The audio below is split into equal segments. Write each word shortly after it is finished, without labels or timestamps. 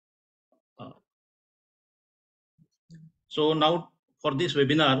So now for this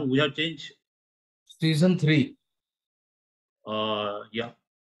webinar, we have changed. Season 3. Yeah.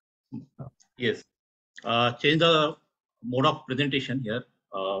 Yes. Change the mode of presentation here.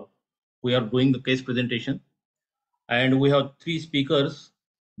 We are doing the case presentation, and we have 3 speakers.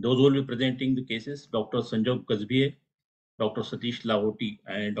 Those who will be presenting the cases: Dr. Sanjog Gazbie, Dr. Satish Lahoti,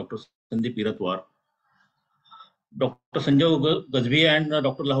 and Dr. Sandeep Iratwar. Dr. Sanjog Gazbie and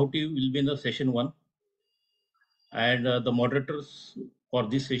Dr. Lahoti will be in the session 1, and the moderators for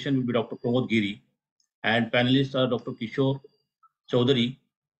this session will be Dr. Pramod Giri, and panelists are Dr. Kishore Chaudhary,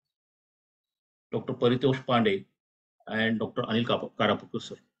 Dr. Paritosh Pandey, and Dr. Anil Karapukar,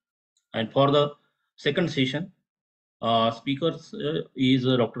 sir. And for the second session, speakers is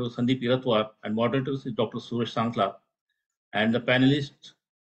Dr. Sandeep Iratwar, and moderators is Dr. Suresh Sankla, and the panelists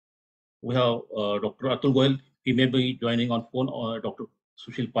we have Dr. Atul Goyal. He may be joining on phone, or Dr.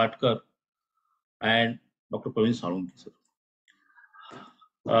 Sushil Patkar, and Dr. Praveen Salunki, sir.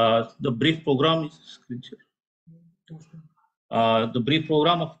 The brief program is the brief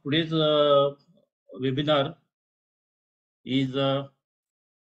program of today's webinar is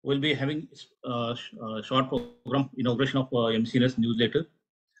we'll be having a short program, inauguration of MCNS newsletter.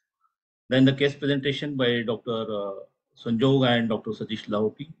 Then the case presentation by Dr. Sanjog and Dr. Satish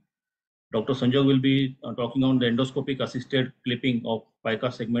Lahoti. Dr. Sanjog will be talking on the endoscopic assisted clipping of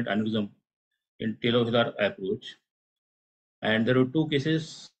pica segment aneurysm in telohilar approach. And there are 2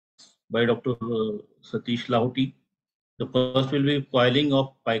 cases by Dr. Satish Lahoti. The first will be coiling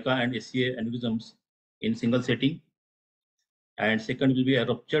of pica and SCA aneurysms in single setting. And second will be a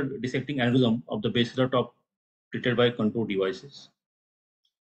ruptured dissecting aneurysm of the basilar top treated by contour devices.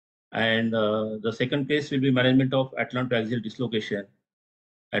 And the second case will be management of atlantoaxial dislocation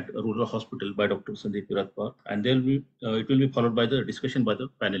at a rural hospital by Dr. Sandeep Iratwar, and there will be, it will be followed by the discussion by the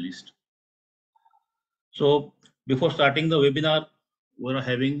panelists. So before starting the webinar, we are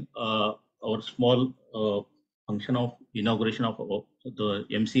having our small function of inauguration of the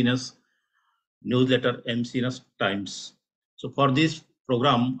MCNS newsletter, MCNS Times. So for this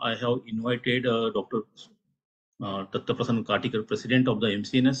program, I have invited Dr. Dattaprasanna Katikar, President of the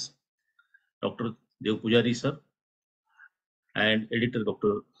MCNS, Dr. Dev Pujari sir, and editor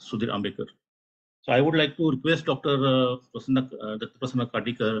Dr. Sudhir Ambekar. So I would like to request Dr. Dattaprasanna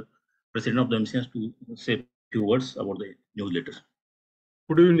Katikar, President of the MCNS, to say a few words about the newsletter.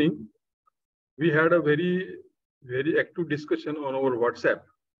 Good evening. We had a very active discussion on our WhatsApp,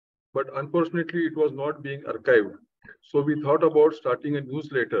 but unfortunately it was not being archived. So we thought about starting a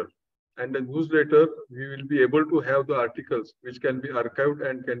newsletter, and the newsletter we will be able to have the articles which can be archived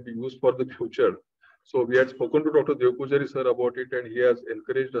and can be used for the future. So we had spoken to Dr. Dev Pujari sir about it, and he has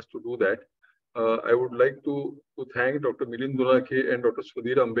encouraged us to do that. I would like to thank Dr. Milind Dunake and Dr.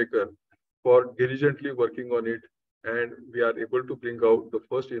 Sudhir Ambekar for diligently working on it, and we are able to bring out the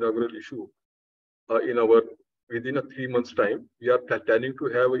first inaugural issue within a 3 months time. We are planning to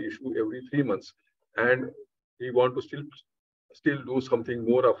have an issue every 3 months, and we want to still do something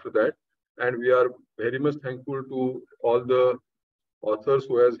more after that. And we are very much thankful to all the authors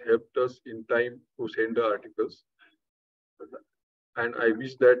who has helped us in time to send the articles. And I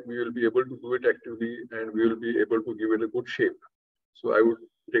wish that we will be able to do it actively, and we will be able to give it a good shape. So I would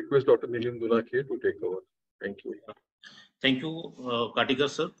request Dr. Milind Dunake to take over. Thank you. Thank you, Katikar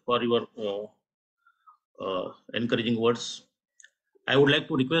sir, for your encouraging words. I would like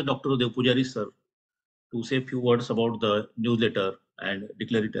to request Dr. Dev Pujari sir to say a few words about the newsletter and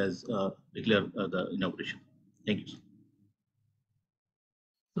declare it as the inauguration. Thank you.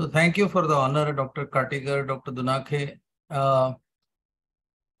 So thank you for the honor, Dr. Katikar, Dr. Dunake.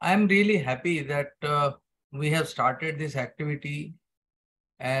 I'm really happy that we have started this activity,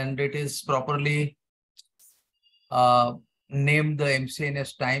 and it is properly named the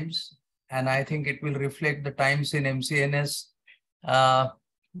MCNS Times, and I think it will reflect the times in MCNS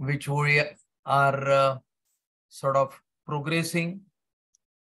which we are sort of progressing.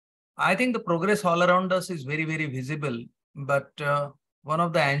 I think the progress all around us is very visible, but one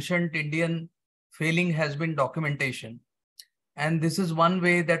of the ancient Indian failing has been documentation. And this is one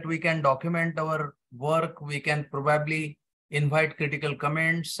way that we can document our work. We can probably invite critical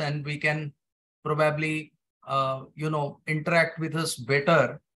comments, and we can probably interact with us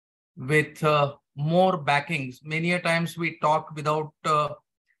better with more backings. Many a times we talk without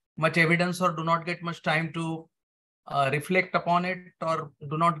much evidence, or do not get much time to reflect upon it, or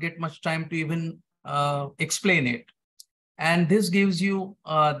do not get much time to even explain it. And this gives you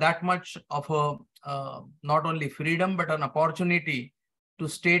that much of a not only freedom, but an opportunity to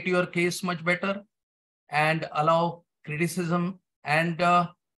state your case much better and allow criticism. And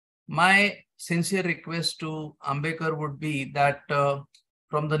my sincere request to Ambekar would be that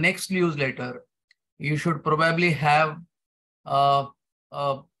from the next newsletter, you should probably have a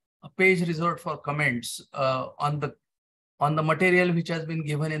page reserved for comments on the material which has been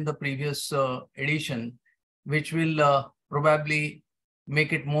given in the previous edition, which will probably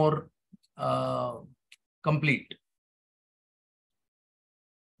make it more complete.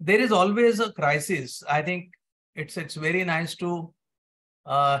 There is always a crisis. I think it's very nice to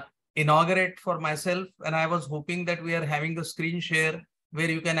inaugurate for myself, and I was hoping that we are having a screen share where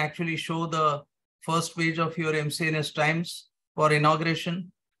you can actually show the first page of your MCNS Times for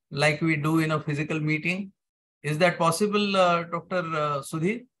inauguration, like we do in a physical meeting. Is that possible, Dr.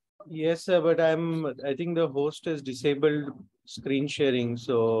 Sudhir? Yes, sir, but I think the host has disabled screen sharing,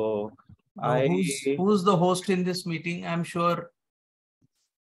 so Who's the host in this meeting? I'm sure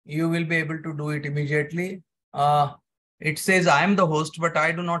you will be able to do it immediately. It says I am the host, but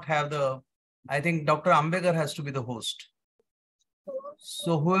I do not have I think Dr. Ambekar has to be the host.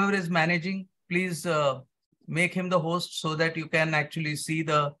 So whoever is managing, please make him the host so that you can actually see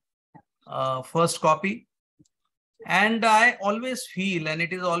the first copy. And I always feel, and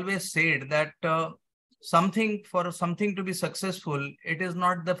it is always said, that for something to be successful, it is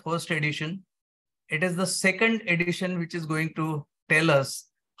not the first edition. It is the second edition which is going to tell us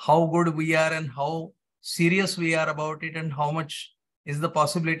how good we are and how serious we are about it and how much is the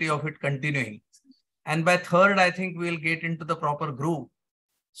possibility of it continuing. And by third, I think we'll get into the proper groove.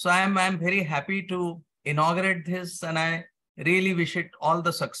 So I'm very happy to inaugurate this, and I really wish it all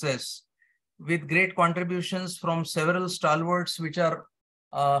the success, with great contributions from several stalwarts which are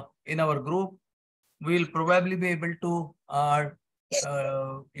in our group. We'll probably be able to,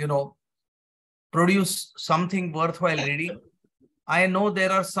 produce something worthwhile reading. I know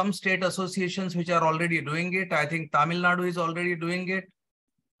there are some state associations which are already doing it. I think Tamil Nadu is already doing it.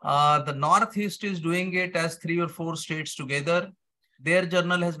 The Northeast is doing it as 3 or 4 states together. Their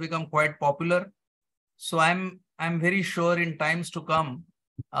journal has become quite popular. So I'm very sure in times to come,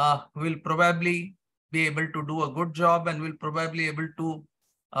 we'll probably be able to do a good job, and we'll probably able to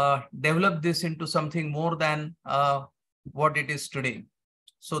develop this into something more than what it is today.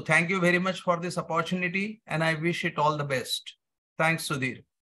 So thank you very much for this opportunity, and I wish it all the best. Thanks, Sudhir,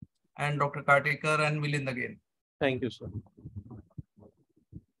 and Dr. Kartikar and Milind again. Thank you, sir.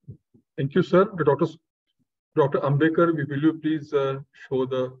 Thank you, sir. Dr. Ambekar, will you please show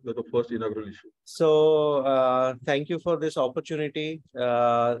the first inaugural issue? So thank you for this opportunity.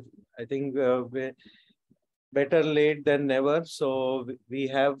 I think better late than never. So we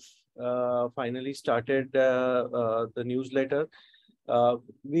have finally started the newsletter.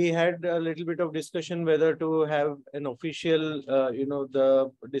 We had a little bit of discussion whether to have an official,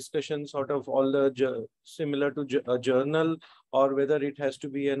 the discussion sort of all the similar to a journal, or whether it has to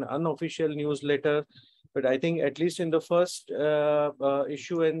be an unofficial newsletter. But I think at least in the first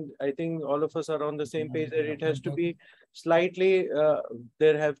issue, and I think all of us are on the same page, that it has to be slightly,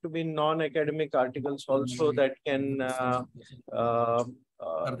 there have to be non-academic articles also that can,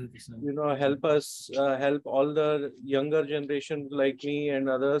 help us, help all the younger generation like me and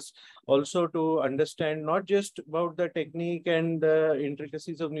others also to understand not just about the technique and the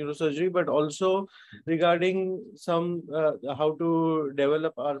intricacies of neurosurgery, but also regarding some how to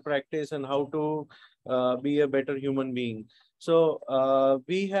develop our practice and how to be a better human being. So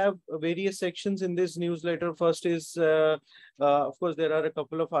we have various sections in this newsletter. First is, of course, there are a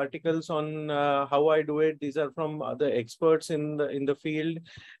couple of articles on how I do it. These are from the experts in the field,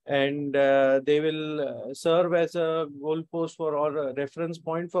 and they will serve as a goalpost for or a reference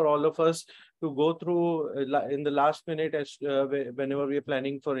point for all of us to go through in the last minute as whenever we are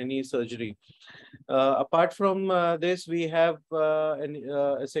planning for any surgery. Apart from this, we have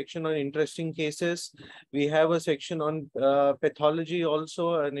a section on interesting cases. We have a section on pathology,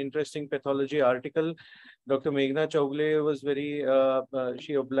 also an interesting pathology article. Dr. Meghna Chowgule was very,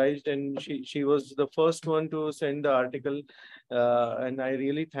 she obliged, and she was the first one to send the article, and I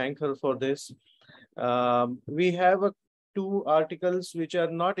really thank her for this. We have two articles which are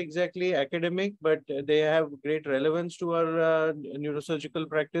not exactly academic, but they have great relevance to our neurosurgical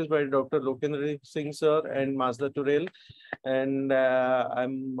practice, by Dr. Lokendra Singh sir and Mazda Turel. And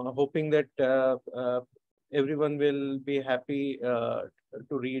I'm hoping that everyone will be happy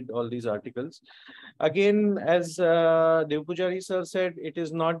to read all these articles. Again, as Devpujari sir said, it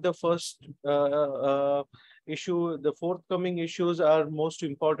is not the first issue, the forthcoming issues are most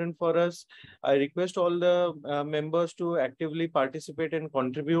important for us. I request all the members to actively participate and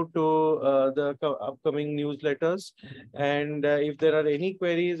contribute to the upcoming newsletters. And if there are any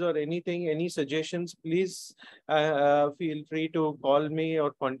queries or anything, any suggestions, please feel free to call me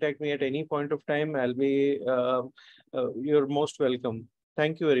or contact me at any point of time. I'll be, you're most welcome.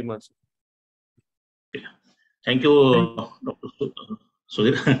 Thank you very much. Thank you, Dr.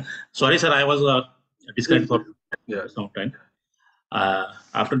 Sudhir. Sorry, sir, I was disconnected for some time.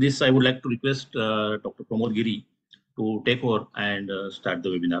 After this, I would like to request Dr. Pramod Giri to take over and start the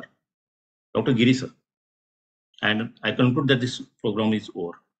webinar. Dr. Giri, sir. And I conclude that this program is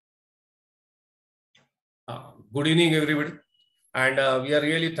over. Good evening, everybody. And we are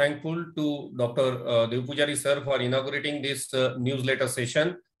really thankful to Dr. Dev Pujari sir for inaugurating this newsletter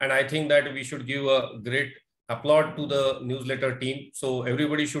session. And I think that we should give a great applaud to the newsletter team. So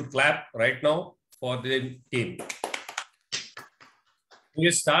everybody should clap right now for the team. We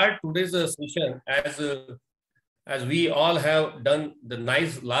start today's session as we all have done the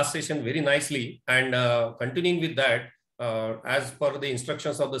nice last session very nicely, and continuing with that, as per the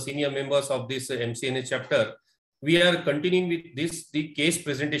instructions of the senior members of this MCNS chapter, we are continuing with the case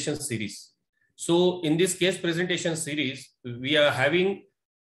presentation series. So in this case presentation series, we are having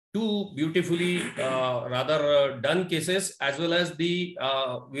two beautifully done cases, as well as we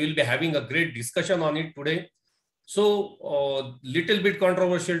will be having a great discussion on it today. So little bit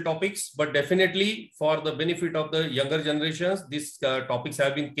controversial topics, but definitely for the benefit of the younger generations, these topics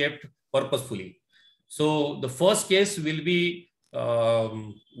have been kept purposefully. So the first case will be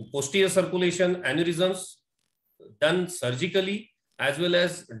posterior circulation aneurysms done surgically, as well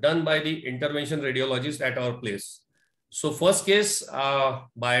as done by the intervention radiologist at our place. So first case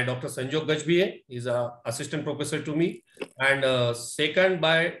by Dr. Sanjog Gajbhiye, is an assistant professor to me, and second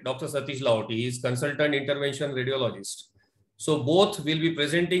by Dr. Satish Laoti, he is consultant intervention radiologist. So both will be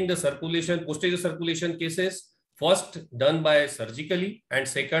presenting the circulation, posterior circulation cases, first done by surgically and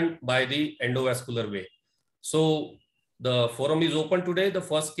second by the endovascular way. So the forum is open today. The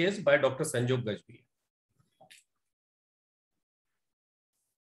first case by Dr. Sanjog Gajbhiye.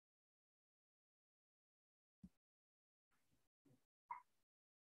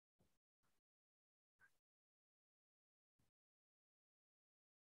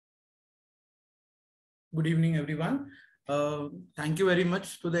 Good evening, everyone. Thank you very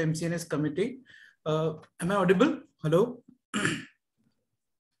much to the MCNS committee. Am I audible? Hello?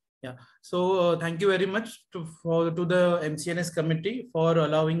 Yeah. So thank you very much to the MCNS committee for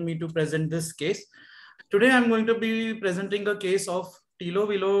allowing me to present this case. Today, I'm going to be presenting a case of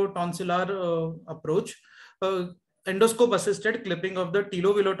tilo-vilo-tonsillar approach, endoscope-assisted clipping of the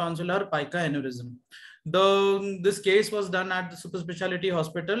tilo-vilo-tonsillar pica aneurysm. This case was done at the Super Speciality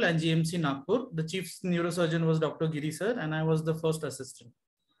Hospital and GMC Nagpur. The chief neurosurgeon was Dr. Giri sir, and I was the first assistant.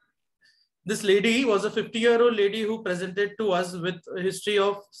 This lady was a 50-year-old lady who presented to us with a history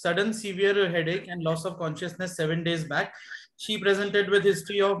of sudden severe headache and loss of consciousness 7 days back. She presented with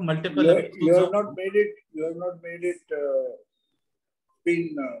history of multiple. You have not made it. You have not made it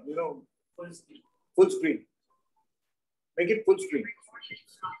screen. Full screen. Make it full screen.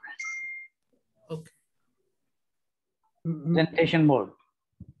 Okay. Presentation mode.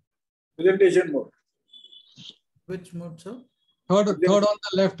 Presentation mode. Which mode, sir? Third on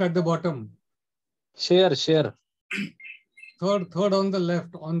the left at the bottom. Share. Third on the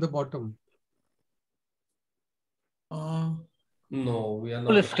left on the bottom. No, we are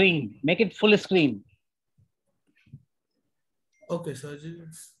not. Full screen. Make it full screen. Okay, sir.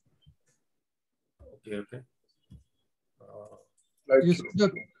 Okay. You see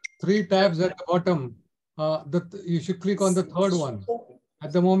the 3 tabs at the bottom. You should click on the third one.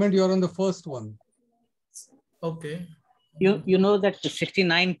 At the moment, you're on the first one. Okay. You know that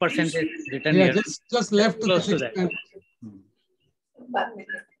 69% is written Yeah, here. just left to Close the to that. 69%.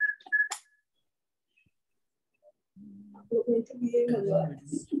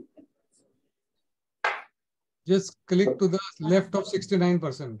 Just click to the left of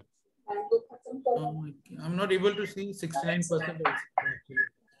 69%. I'm not able to see 69%.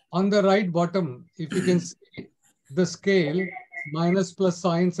 On the right bottom, if you can see the scale, minus plus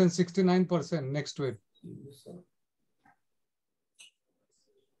signs and 69% next to it.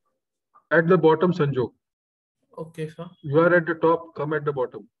 At the bottom, Sanjog. Okay, sir. You are at the top, come at the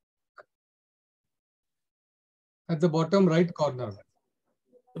bottom. At the bottom right corner.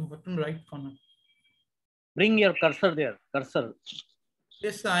 The bottom right corner. Bring your cursor there. Cursor.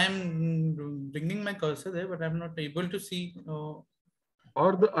 Yes, I am bringing my cursor there, but I'm not able to see.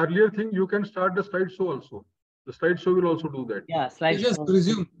 Or the earlier thing, you can start the slideshow also. The slideshow will also do that. Yeah, You just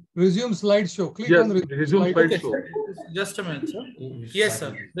slideshow. resume slideshow. Click Yes, on resume Okay, slideshow. just a minute, sir. Yes,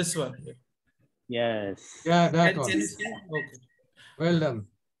 sir. This one. Yes. Yeah, that Can one. you see? Okay. Well done.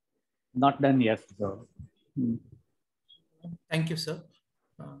 Not done yet. So. Thank you, sir.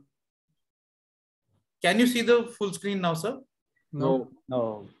 Can you see the full screen now, sir? No.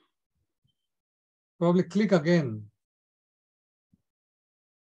 No. Probably click again.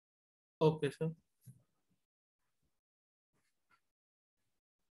 Okay, sir.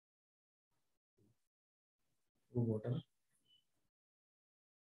 Full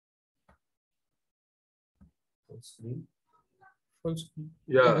screen. Full screen.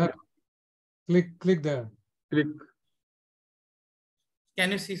 Yeah, Click there. click.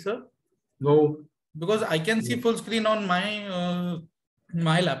 Can you see, sir? No. Because I can see full screen on my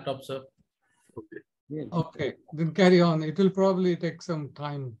my laptop, sir. Okay. Okay, then carry on. It will probably take some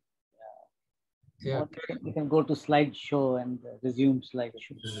time. Yeah. Okay. You can go to slideshow and resume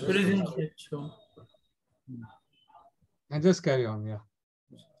slideshow. Resume slideshow. And just carry on. Yeah.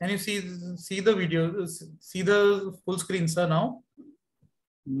 Can you see the video? See the full screen, sir, now?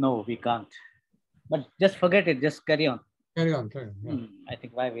 No, we can't. But just forget it. Just carry on. Carry on. Carry on. Yeah. I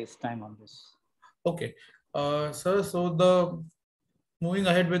think why waste time on this? Okay, sir. So moving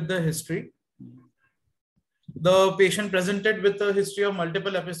ahead with the history. The patient presented with a history of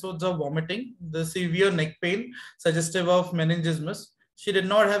multiple episodes of vomiting, the severe neck pain suggestive of meningismus. She did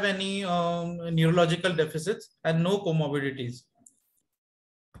not have any neurological deficits and no comorbidities.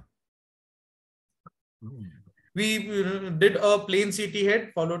 We did a plain CT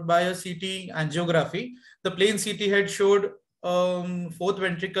head followed by a CT angiography. The plain CT head showed fourth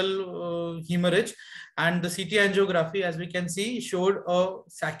ventricle hemorrhage, and the CT angiography, as we can see, showed a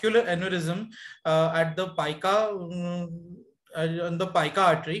saccular aneurysm at the pica on the pica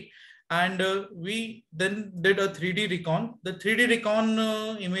artery. And we then did a 3D recon. The 3D recon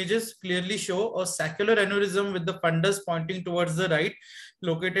images clearly show a saccular aneurysm with the fundus pointing towards the right,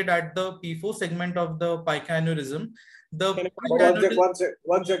 located at the P4 segment of the pica aneurysm.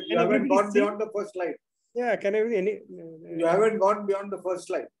 One sec. You haven't gone beyond the first slide. Yeah, can I You haven't gone beyond the first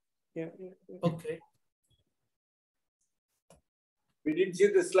slide. Yeah. Okay. We didn't see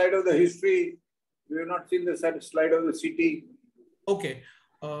the slide of the history. We have not seen the slide of the CT. Okay.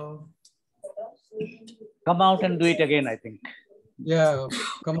 Come out and do it again, I think. Yeah,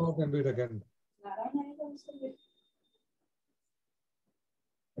 come out and do it again.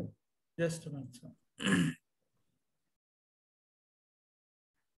 Just a minute, sir.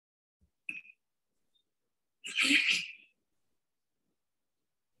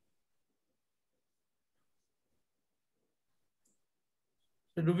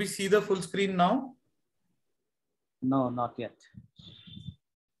 So do we see the full screen now? No, not yet.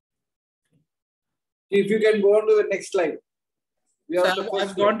 If you can go on to the next slide. So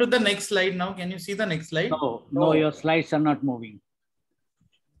I've gone to the next slide now. Can you see the next slide? No, your slides are not moving.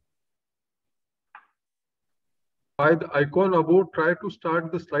 By the icon above, try to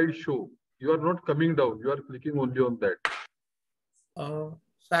start the slideshow. You are not coming down. You are clicking only on that. So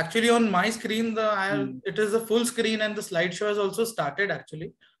actually on my screen, it is a full screen and the slideshow has also started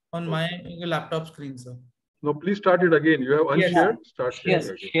actually on my laptop screen, sir. No, please start it again. You have unshared. Yes. Start sharing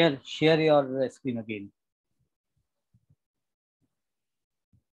again. Share your screen again.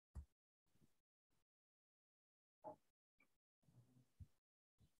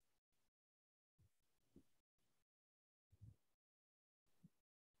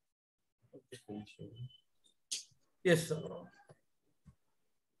 Yes, sir.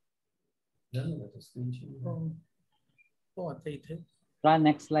 Try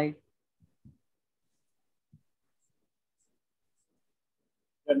next slide.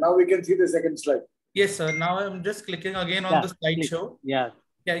 And now we can see the second slide. Yes, sir. Now I'm just clicking again on the slideshow. Yeah.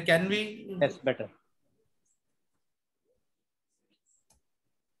 Can we? That's better.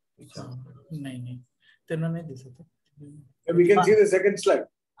 We can see the second slide.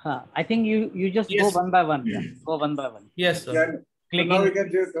 I think you just go one by one. Yeah. Go one by one. Yes, sir. Yeah. So now we can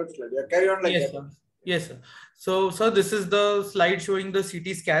see the third slide. Yeah, carry on like that. Sir. Yes, sir. So this is the slide showing the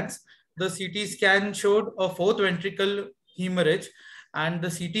CT scans. The CT scan showed a fourth ventricle hemorrhage, and the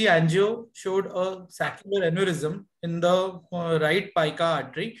CT angio showed a saccular aneurysm in the right pica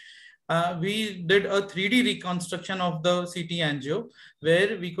artery. We did a 3D reconstruction of the CT angio,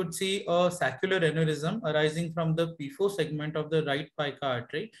 where we could see a saccular aneurysm arising from the P4 segment of the right pica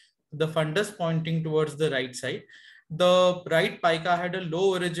artery, the fundus pointing towards the right side. The right pica had a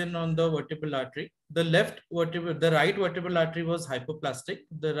low origin on the vertebral artery. The right vertebral artery was hypoplastic.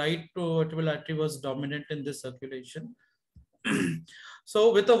 The right vertebral artery was dominant in this circulation.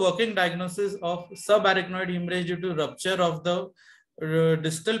 So with a working diagnosis of subarachnoid hemorrhage due to rupture of the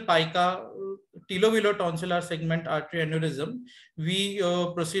distal pica tilovelotonsillar segment artery aneurysm, we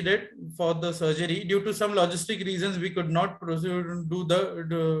proceeded for the surgery. Due to some logistic reasons, we could not proceed do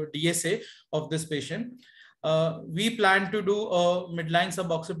the DSA of this patient. We plan to do a midline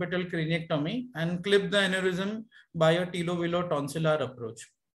suboccipital craniectomy and clip the aneurysm by a tilovelotonsillar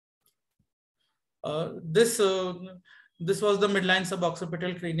approach. This was the midline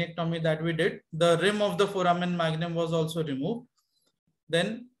suboccipital craniectomy that we did. The rim of the foramen magnum was also removed.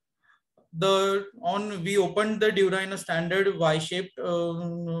 Then we opened the dura in a standard Y-shaped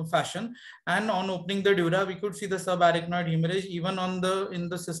fashion, and on opening the dura, we could see the subarachnoid hemorrhage. Even on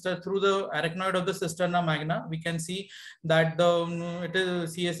through the arachnoid of the cisterna magna, we can see that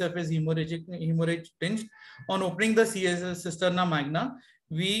CSF is hemorrhage tinged. On opening the cisterna magna,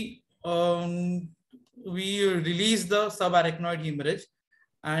 we release the subarachnoid hemorrhage,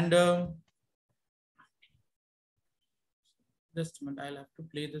 and just a minute, I'll have to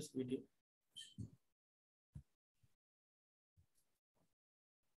play this video.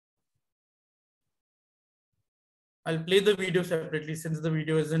 I'll play the video separately since the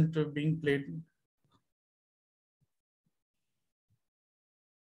video isn't being played.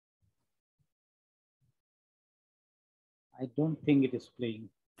 I don't think it is playing.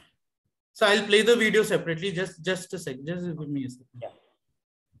 So I'll play the video separately. Just a second. Just give me a second. Yeah.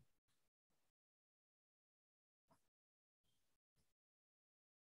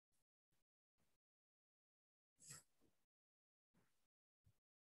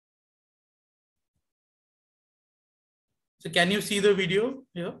 So can you see the video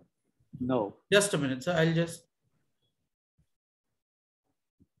here? No. Just a minute. So I'll just.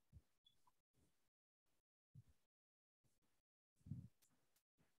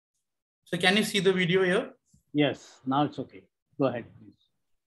 So can you see the video here? Yes, now it's okay. Go ahead, please.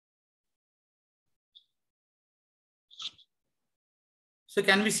 So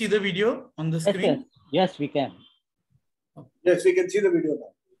can we see the video on the screen? Yes, we can. Yes, we can see the video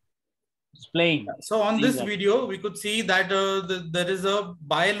now. It's playing. So on this video, we could see that there is a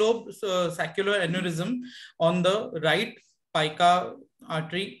bilobe saccular aneurysm on the right pica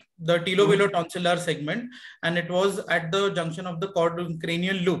artery, the tilovelotonsillar segment, and it was at the junction of the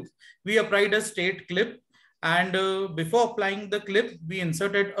cranial loop. We applied a straight clip, and before applying the clip, we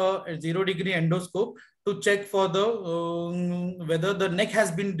inserted a 0-degree endoscope to check for the whether the neck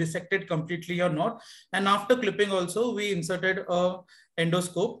has been dissected completely or not. And after clipping also, we inserted a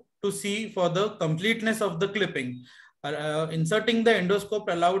endoscope to see for the completeness of the clipping. Inserting the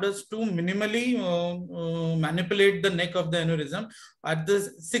endoscope allowed us to minimally manipulate the neck of the aneurysm. At the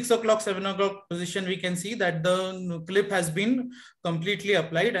 6 o'clock, 7 o'clock position, we can see that the clip has been completely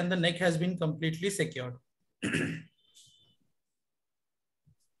applied and the neck has been completely secured.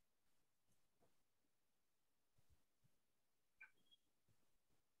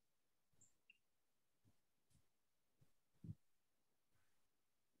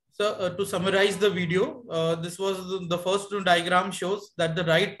 So to summarize the video, this was the first diagram shows that the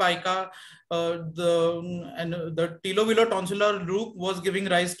right pica, the tilovelotonsillar loop was giving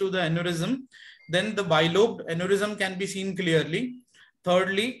rise to the aneurysm. Then the bilobed aneurysm can be seen clearly.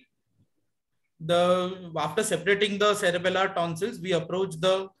 Thirdly, after separating the cerebellar tonsils, we approached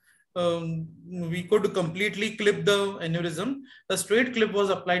we could completely clip the aneurysm. The straight clip was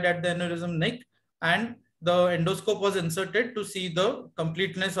applied at the aneurysm neck, and the endoscope was inserted to see the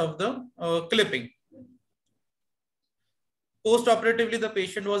completeness of the clipping. Post-operatively, the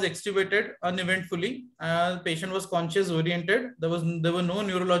patient was extubated uneventfully. The patient was conscious oriented. There were no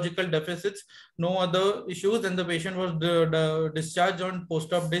neurological deficits, no other issues, and the patient was discharged on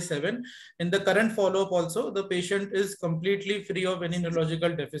post-op day 7. In the current follow-up also, the patient is completely free of any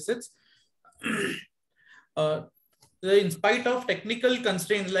neurological deficits. In spite of technical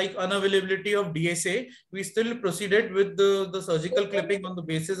constraints like unavailability of DSA, we still proceeded with the surgical clipping on the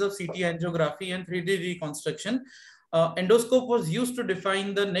basis of CT angiography and 3D reconstruction. Endoscope was used to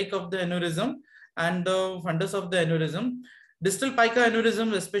define the neck of the aneurysm and the fundus of the aneurysm. Distal pica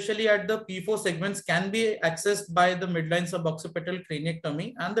aneurysm, especially at the P4 segments, can be accessed by the midline suboccipital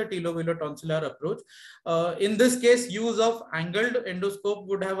craniectomy and the tilovelotonsillar approach. In this case, use of angled endoscope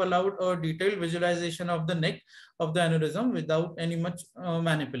would have allowed a detailed visualization of the neck of the aneurysm without any much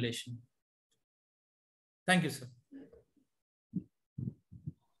manipulation. Thank you, sir.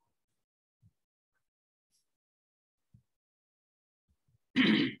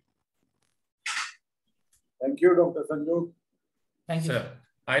 Thank you, Dr. Sanju. Thank you, sir.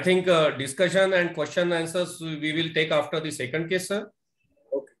 I think discussion and question answers we will take after the second case, sir.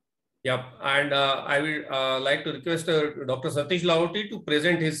 Okay. Yep. And I will like to request Dr. Satish Lahoti to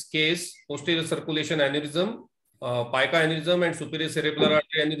present his case, posterior circulation aneurysm, pica aneurysm and superior cerebellar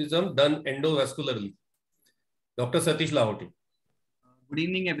artery aneurysm done endovascularly. Dr. Satish Lahoti. Good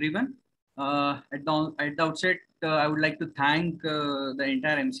evening, everyone. At the outset, I would like to thank the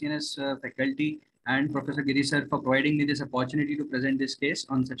entire MCNS faculty and Professor Giri sir for providing me this opportunity to present this case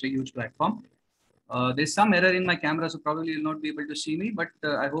on such a huge platform. There's some error in my camera, so probably you'll not be able to see me, but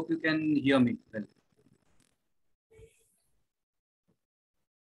I hope you can hear me well.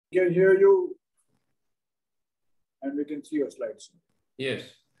 We can hear you and we can see your slides. Yes.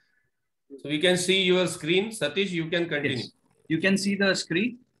 So we can see your screen. Satish, you can continue. Yes. You can see the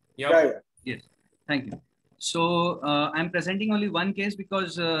screen? Yeah. Yes. Thank you. So I'm presenting only one case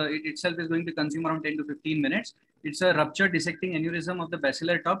because it itself is going to consume around 10 to 15 minutes. It's a ruptured dissecting aneurysm of the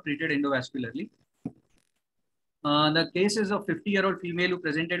basilar top treated endovascularly. The case is a 50-year-old female who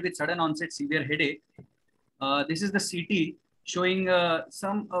presented with sudden onset severe headache. This is the CT showing a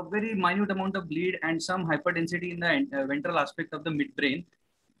very minute amount of bleed and some hyperdensity in the ventral aspect of the midbrain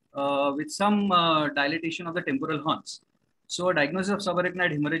with some dilatation of the temporal horns. So a diagnosis of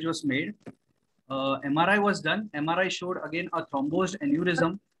subarachnoid hemorrhage was made. MRI was done. MRI showed again a thrombosed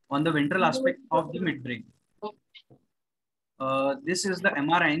aneurysm on the ventral aspect of the midbrain. This is the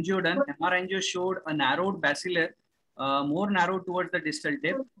MR angio done. MR angio showed a narrowed basilar, more narrow towards the distal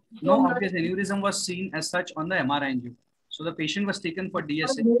tip. No obvious aneurysm was seen as such on the MR angio. So the patient was taken for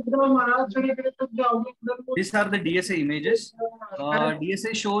DSA. These are the DSA images.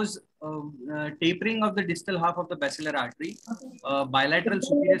 DSA shows tapering of the distal half of the basilar artery. Bilateral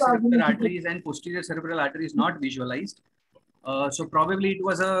superior cerebral arteries and posterior cerebral arteries not visualized. So probably it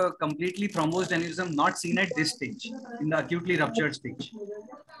was a completely thrombosed aneurysm not seen at this stage, in the acutely ruptured stage.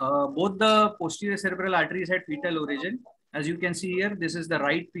 Both the posterior cerebral arteries had fetal origin. As you can see here, this is the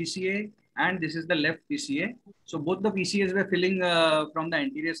right PCA and this is the left PCA. So both the PCAs were filling from the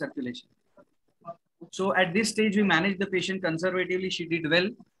anterior circulation. So at this stage, we managed the patient conservatively. She did well.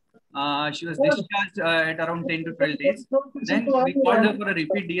 She was discharged at around 10 to 12 days. Then we called her for a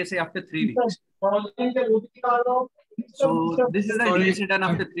repeat DSA after 3 weeks. So this is the DSA done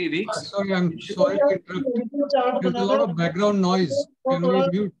after 3 weeks. Sorry, I'm sorry to interrupt. There's a lot of background noise. Can we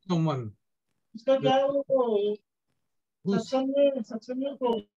mute someone?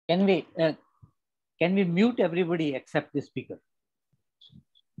 Can we mute everybody except the speaker?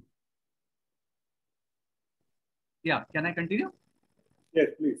 Yeah, can I continue? Yes,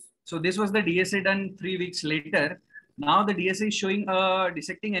 please. So this was the DSA done 3 weeks later. Now the DSA is showing a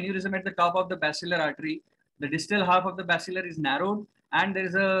dissecting aneurysm at the top of the basilar artery. The distal half of the basilar is narrowed and there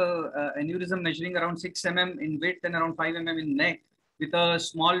is a aneurysm measuring around 6 mm in width and around 5 mm in neck with a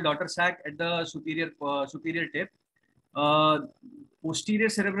small daughter sac at the superior tip. Posterior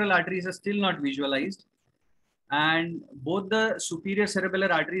cerebral arteries are still not visualized. And both the superior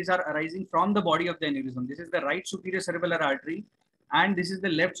cerebellar arteries are arising from the body of the aneurysm. This is the right superior cerebellar artery and this is the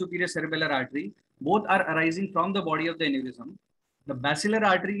left superior cerebellar artery. Both are arising from the body of the aneurysm. The basilar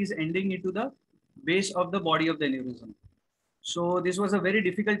artery is ending into the base of the body of the aneurysm. So this was a very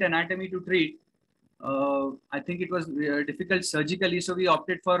difficult anatomy to treat. I think it was difficult surgically. So we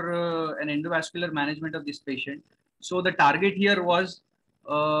opted for an endovascular management of this patient. So the target here was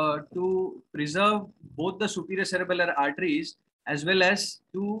to preserve both the superior cerebellar arteries as well as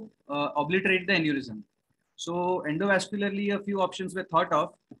to obliterate the aneurysm. So endovascularly, a few options were thought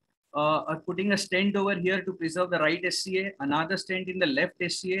of. Putting a stent over here to preserve the right SCA, another stent in the left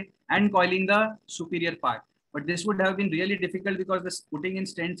SCA, and coiling the superior part. But this would have been really difficult because putting in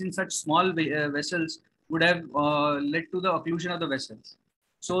stents in such small vessels would have led to the occlusion of the vessels.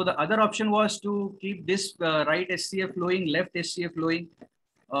 So the other option was to keep this right SCA flowing, left SCA flowing,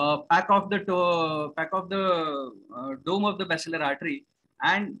 pack off the dome of the basilar artery,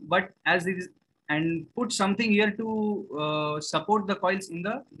 and put something here to support the coils in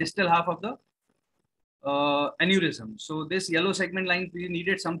the distal half of the aneurysm. So this yellow segment line, we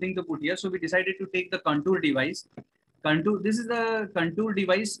needed something to put here. So we decided to take the contour device. This is the contour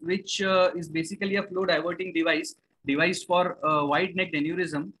device, which is basically a flow diverting device devised for wide necked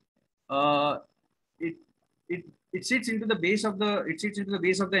aneurysm. It sits into the base of the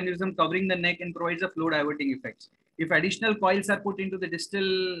aneurysm, covering the neck and provides a flow diverting effects. If additional coils are put into the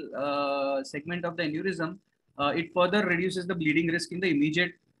distal segment of the aneurysm, it further reduces the bleeding risk in the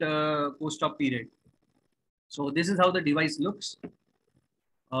immediate post-op period. So this is how the device looks.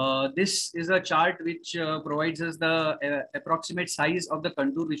 This is a chart which provides us the approximate size of the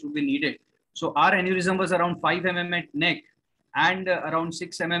contour which would be needed. So our aneurysm was around 5 mm at neck and around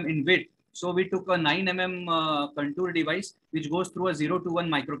 6 mm in width. So we took a 9 mm contour device, which goes through a 0 to 1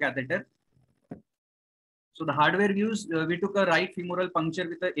 microcatheter. So the hardware used, we took a right femoral puncture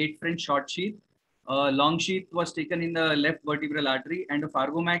with an 8 French short sheath. Long sheath was taken in the left vertebral artery, and a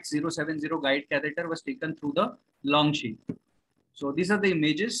Fargomax 070 guide catheter was taken through the long sheath. So these are the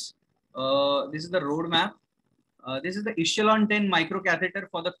images. This is the roadmap. This is the Echelon 10 microcatheter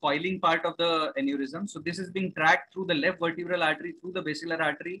for the coiling part of the aneurysm. So this is being tracked through the left vertebral artery, through the basilar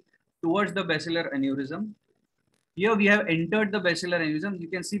artery, towards the basilar aneurysm. Here we have entered the basilar aneurysm. You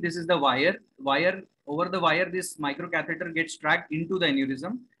can see this is the wire. Over the wire, this microcatheter gets tracked into the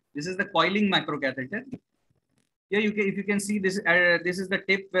aneurysm. This is the coiling microcatheter. Here if you can see this, this is the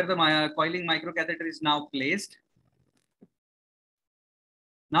tip where the coiling microcatheter is now placed.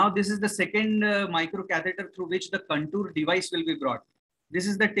 Now this is the second microcatheter through which the contour device will be brought. This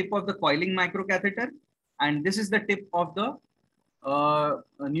is the tip of the coiling microcatheter, and this is the tip of the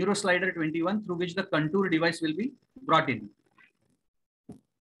Neuroslider 21 through which the contour device will be brought in.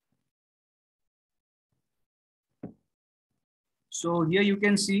 So here you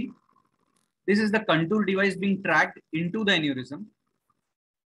can see this is the contour device being tracked into the aneurysm.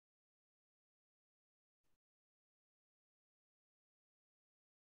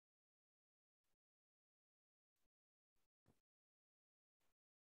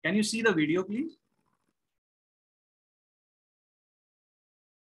 Can you see the video, please?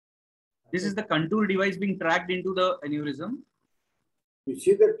 This is the contour device being tracked into the aneurysm. We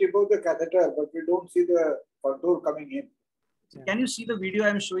see the tip of the catheter, but we don't see the contour coming in. Can you see the video?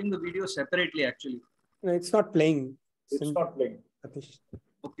 I'm showing the video separately, actually. No, it's not playing. It's not playing.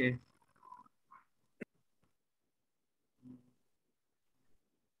 Okay.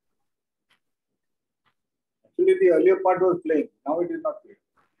 Actually, the earlier part was playing. Now it is not playing.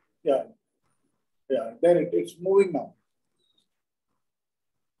 Yeah. Yeah, there it's moving now.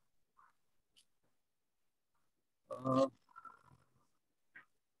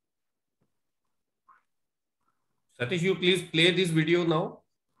 Satish, you please play this video now.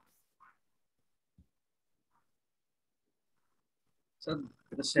 So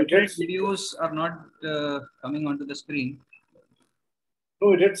the separate videos are not coming onto the screen.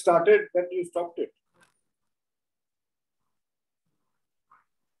 No, it had started, then you stopped it.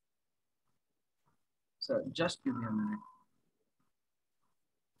 So just give me a minute.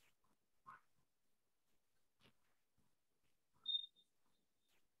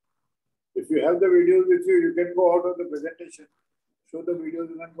 If you have the videos with you, you can go out of the presentation, show the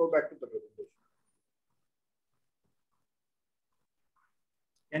videos, and then go back to the presentation.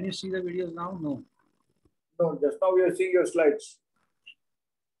 Can you see the videos now? No. No, just now we are seeing your slides.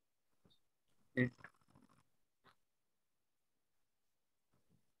 Okay.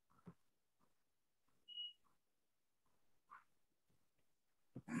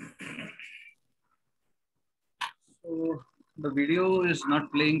 So the video is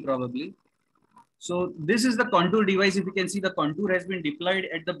not playing probably. So this is the contour device. If you can see, the contour has been deployed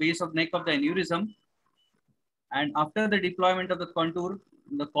at the base of neck of the aneurysm. And after the deployment of the contour,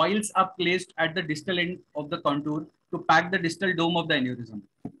 the coils are placed at the distal end of the contour to pack the distal dome of the aneurysm.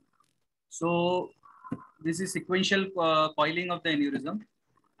 So this is sequential coiling of the aneurysm.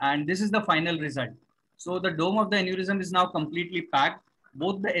 And this is the final result. So the dome of the aneurysm is now completely packed.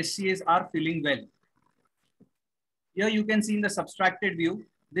 Both the SCAs are filling well. Here you can see in the subtracted view,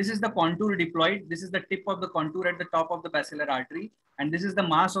 this is the contour deployed. This is the tip of the contour at the top of the basilar artery. And this is the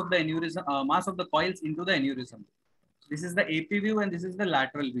mass of the aneurysm, mass of the coils into the aneurysm. This is the AP view and this is the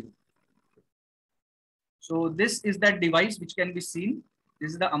lateral view. So this is that device which can be seen.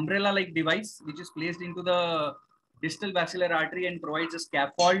 This is the umbrella-like device which is placed into the distal basilar artery and provides the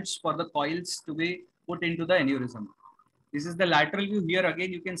scaffolds for the coils to be put into the aneurysm. This is the lateral view. Here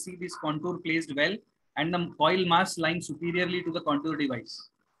again, you can see this contour placed well and the coil mass lying superiorly to the contour device.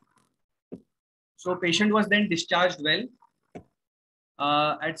 So patient was then discharged well.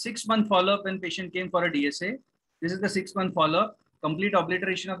 At 6-month follow-up, when patient came for a DSA, this is the 6-month follow-up, complete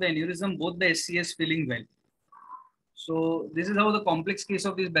obliteration of the aneurysm, both the SCS filling well. So this is how the complex case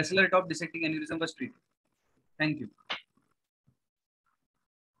of this basilar top dissecting aneurysm was treated. Thank you.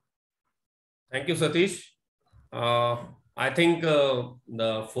 Thank you, Satish. I think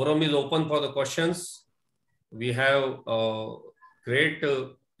the forum is open for the questions. We have great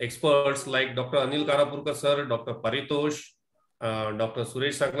experts like Dr. Anil Karapurkar sir, Dr. Paritosh, Dr.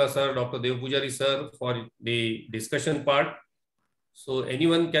 Suresh Sankla sir, Dr. Dev Pujari sir for the discussion part. So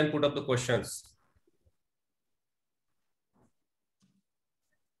anyone can put up the questions.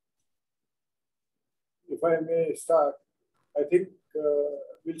 If I may start, I think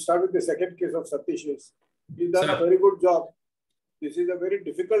we'll start with the second case of Satish's. He's done a very good job. this is a very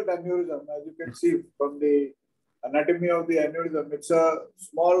difficult aneurysm, as you can see from the anatomy of the aneurysm. It's a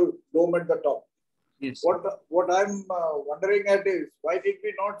small dome at the top. Yes. What I'm wondering at is, why did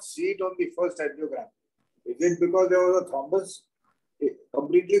we not see it on the first angiogram? Is it because there was a thrombus, a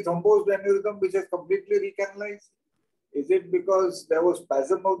completely thrombosed aneurysm which has completely recanalized? Is it because there was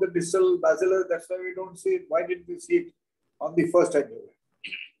spasm of the distal basilar? That's why we don't see it. Why did we see it on the first angiogram?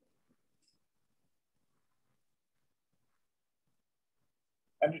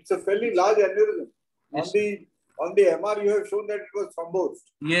 And it's a fairly large aneurysm. Yes. On the MR, you have shown that it was thrombosed.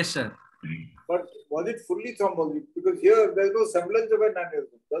 Yes, sir. But was it fully thrombosed? Because here there's no semblance of an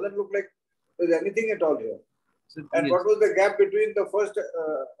aneurysm. Doesn't look like there's anything at all here. So, And yes. what was the gap between the first?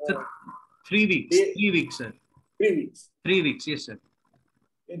 Sir, 3 weeks. 3 weeks, sir. 3 weeks. 3 weeks, yes, sir.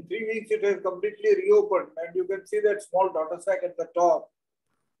 In 3 weeks, it has completely reopened, and you can see that small daughter sac at the top,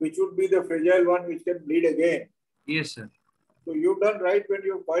 which would be the fragile one, which can bleed again. Yes, sir. So you've done right when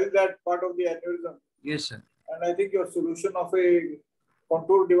you filed that part of the aneurysm. Yes, sir. And I think your solution of a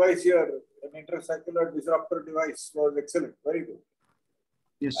contour device here, an intrasaccular disruptor device, was excellent. Very good.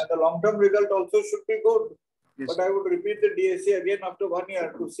 Yes. And the long-term result also should be good. Yes, but I would repeat the DSA again after 1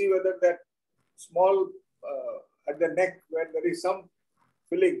 year to see whether that small at the neck where there is some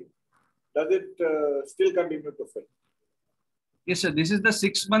filling, does it still continue to fill? Yes, sir. This is the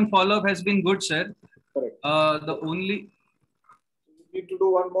 6-month follow-up has been good, sir. Correct. The only... You need to do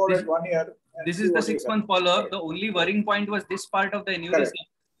one more at 1 year. This is the 6-month follow-up. The only worrying point was this part of the aneurysm,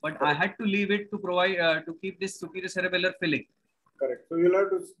 but I had to leave it to provide, to keep this superior cerebellar filling. Correct. So you'll have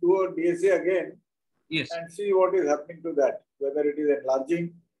to do a DSA again. Yes. And see what is happening to that, whether it is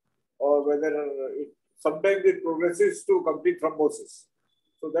enlarging or whether sometimes it progresses to complete thrombosis.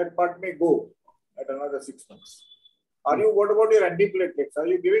 So that part may go at another 6 months. What about your antiplatelets? Are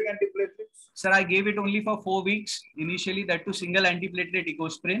you giving antiplatelets? Sir, I gave it only for 4 weeks. Initially, that to single antiplatelet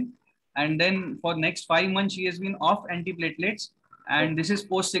ecosprin. And then for next 5 months, she has been off antiplatelets. And this is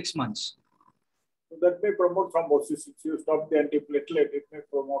post 6 months. So that may promote thrombosis. If you stop the antiplatelet, it may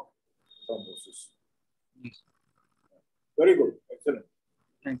promote thrombosis. Yes. Very good. Excellent.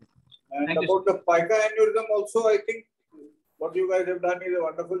 Thank you. And Thank about the pica aneurysm also, I think what you guys have done is a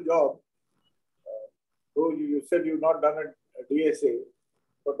wonderful job. Though you said you've not done a DSA,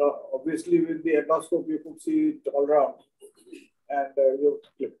 but obviously with the endoscope you could see it all around, and you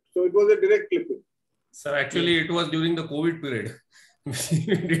clipped. So it was a direct clipping. Sir, actually it was during the COVID period.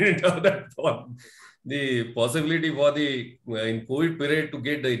 We didn't have that the possibility for the in COVID period to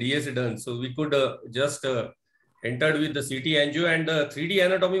get the DSA done. So we could just entered with the CT angio, and the 3D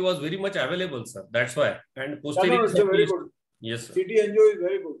anatomy was very much available, sir. That's why. And posterior. It's very good. Yes, sir. CT angio is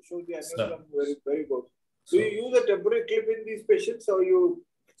very good. Shows the aneurysm very, very good. Do you use a temporary clip in these patients, or you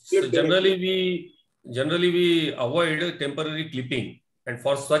clip? So generally we avoid temporary clipping, and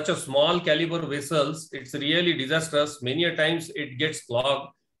for such a small caliber vessels, it's really disastrous. Many a times it gets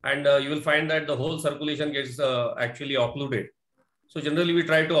clogged, and you will find that the whole circulation gets actually occluded. So generally we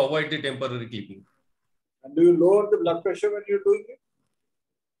try to avoid the temporary clipping. And do you lower the blood pressure when you're doing it?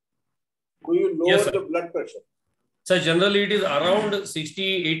 Do you lower the blood pressure? So generally it is around 60,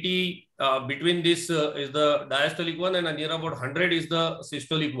 80, between this is the diastolic one, and near about 100 is the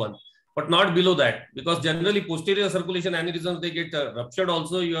systolic one, but not below that, because generally posterior circulation aneurysms, they get ruptured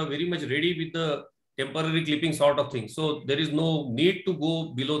also. You are very much ready with the temporary clipping sort of thing. So there is no need to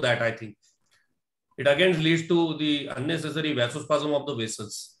go below that, I think. It again leads to the unnecessary vasospasm of the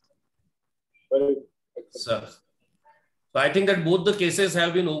vessels. Sir. So I think that both the cases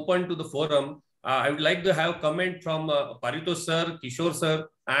have been opened to the forum. I would like to have comment from Paritosh sir, Kishore sir,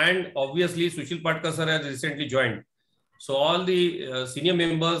 and obviously Sushil Patkar sir has recently joined. So all the senior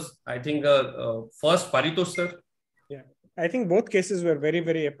members, I think first Paritosh sir. Yeah, I think both cases were very,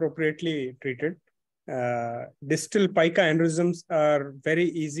 very appropriately treated. Distal pica aneurysms are very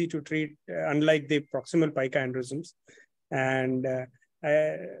easy to treat, unlike the proximal pica aneurysms. And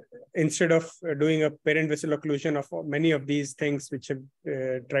instead of doing a parent vessel occlusion of many of these things which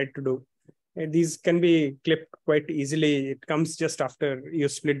I've tried to do, these can be clipped quite easily. It comes just after you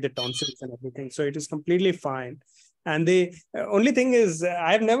split the tonsils and everything. So it is completely fine. And the only thing is,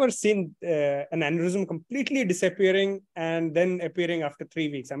 I've never seen an aneurysm completely disappearing and then appearing after 3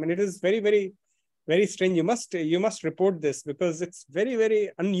 weeks. I mean, it is very, very, very strange. You must report this, because it's very, very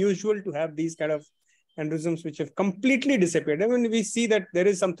unusual to have these kind of aneurysms which have completely disappeared. I mean, we see that there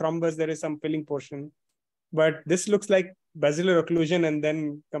is some thrombus, there is some filling portion, but this looks like basilar occlusion and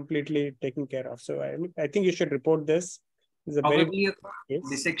then completely taken care of. So I think you should report this. Probably a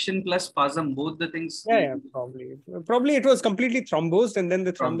dissection plus spasm, both the things. Yeah, probably. Probably it was completely thrombosed, and then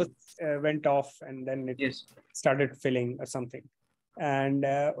the thrombus went off, and then it started filling or something. And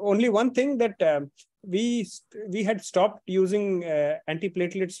only one thing that we had stopped using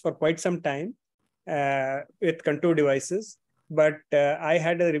antiplatelets for quite some time with contour devices. But I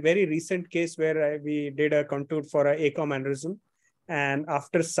had a very recent case where we did a contour for a ACOM aneurysm. And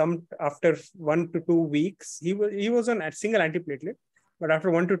after 1 to 2 weeks, he was on a single antiplatelet. But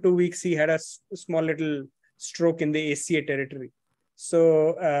after 1 to 2 weeks, he had a small little stroke in the ACA territory.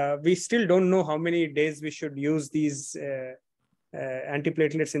 So we still don't know how many days we should use these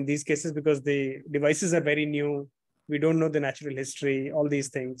antiplatelets in these cases, because the devices are very new. We don't know the natural history, all these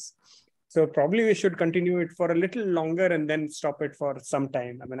things. So probably we should continue it for a little longer and then stop it for some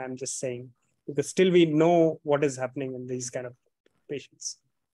time. I mean, I'm just saying, because still we know what is happening in these kind of patients.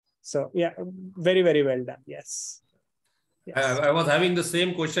 So yeah, very, very well done. Yes. Yes. I was having the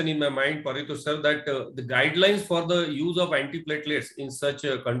same question in my mind, Paritosh sir, that the guidelines for the use of antiplatelets in such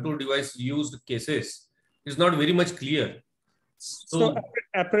contour device used cases is not very much clear. So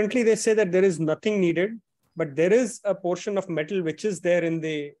apparently they say that there is nothing needed, but there is a portion of metal which is there in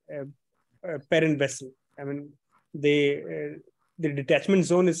the parent vessel. I mean, the detachment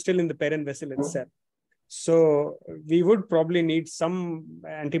zone is still in the parent vessel itself. So we would probably need some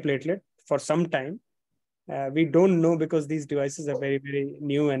antiplatelet for some time. We don't know, because these devices are very, very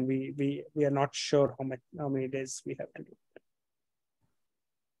new, and we are not sure how many days we have to do.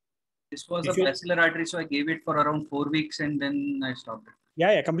 This was a basilar artery, so I gave it for around 4 weeks and then I stopped it.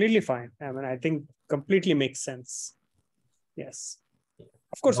 Yeah, completely fine. I mean, I think completely makes sense. Yes.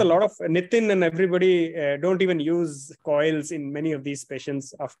 Of course, a lot of Nitin and everybody don't even use coils in many of these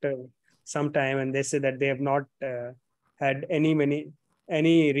patients after some time, and they say that they have not had any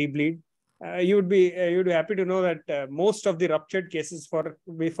rebleed. You would be happy to know that most of the ruptured cases for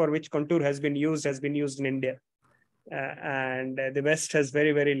which contour has been used in India. And the West has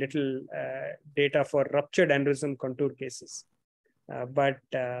very, very little data for ruptured aneurysm contour cases. But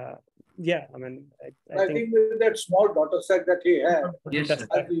yeah, I mean, I think with that small daughter set that he had, yes,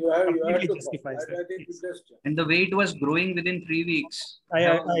 you have to justify. I think and the way it was growing within 3 weeks,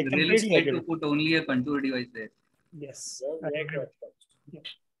 I was really scared to put only a contour device there. Yes, I agree. Yeah.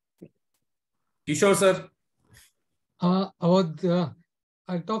 Kishore sir.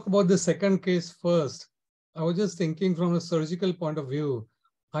 I'll talk about the second case first. I was just thinking from a surgical point of view.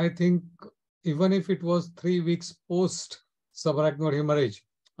 I think even if it was 3 weeks post subarachnoid hemorrhage,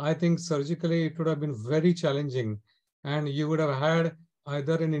 I think surgically it would have been very challenging, and you would have had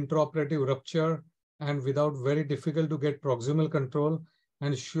either an intraoperative rupture and without very difficult to get proximal control,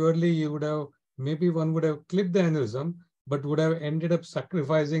 and surely you would have, maybe one would have clipped the aneurysm, but would have ended up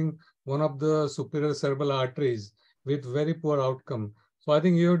sacrificing one of the superior cerebral arteries with very poor outcome. So I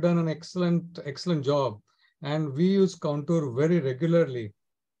think you've done an excellent job. And we use contour very regularly.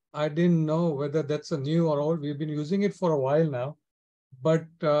 I didn't know whether that's a new or old. We've been using it for a while now. But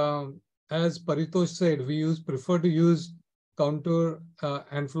as Paritosh said, we prefer to use contour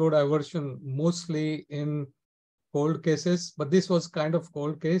and flow diversion mostly in cold cases. But this was kind of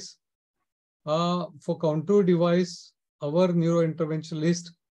cold case. For contour device, our neurointerventionalist,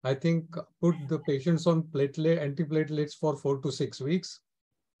 I think, put the patients on antiplatelets for 4 to 6 weeks.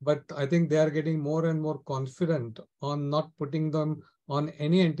 But I think they are getting more and more confident on not putting them on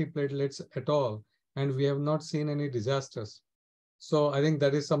any antiplatelets at all. And we have not seen any disasters. So I think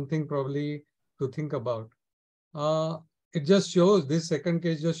that is something probably to think about. It just shows, this second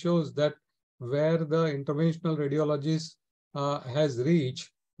case just shows that where the interventional radiologist has reached,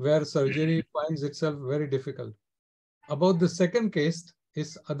 where surgery finds itself very difficult. About the second case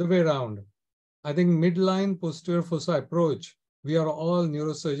is other way around. I think midline posterior fossa approach, we are all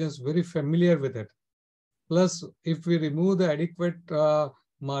neurosurgeons very familiar with it. Plus, if we remove the adequate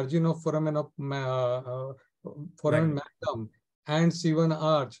margin of foramen magnum and C1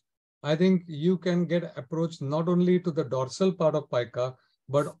 arch, I think you can get approach not only to the dorsal part of pica,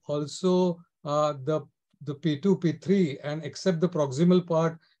 but also the P2, P3, and except the proximal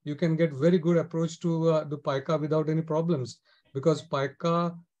part, you can get very good approach to the pica without any problems, because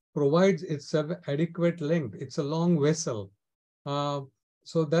pica provides itself adequate length. It's a long vessel.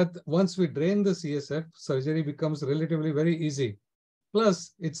 So that once we drain the CSF, surgery becomes relatively very easy.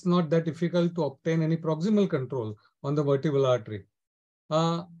 Plus, it's not that difficult to obtain any proximal control on the vertebral artery.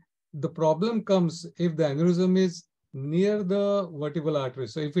 The problem comes if the aneurysm is near the vertebral artery.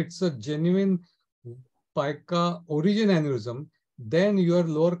 So if it's a genuine pica origin aneurysm, then your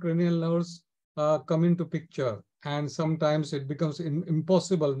lower cranial nerves come into picture. And sometimes it becomes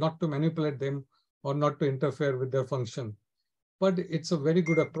impossible not to manipulate them or not to interfere with their function. But it's a very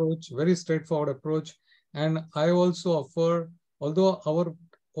good approach, very straightforward approach. And I also offer, although our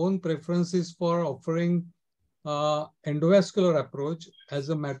own preference is for offering endovascular approach as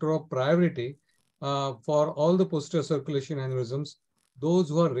a matter of priority for all the posterior circulation aneurysms. Those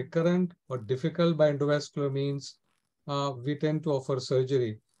who are recurrent or difficult by endovascular means, we tend to offer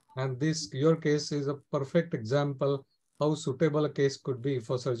surgery. And your case is a perfect example how suitable a case could be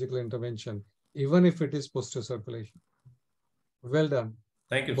for surgical intervention, even if it is posterior circulation. Well done.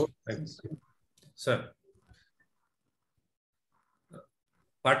 Thank you. Thank you. Sir.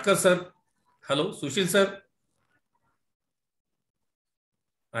 Patkar sir. Hello, Sushil sir.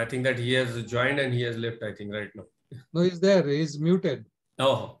 I think that he has joined and he has left, I think, right now. No, he's there. He's muted.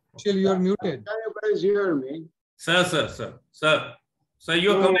 Oh. Sushil, you're muted. Can you guys hear me? Sir,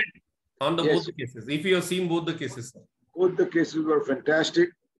 your No. comment on the Yes. both the cases. If you have seen both the cases, sir. Both the cases were fantastic.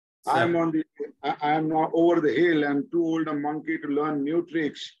 Sir. I am now over the hill. I'm too old a monkey to learn new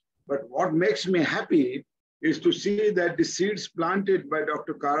tricks. But what makes me happy is to see that the seeds planted by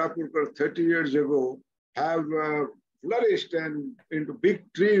Dr. Karapurkar 30 years ago have flourished and into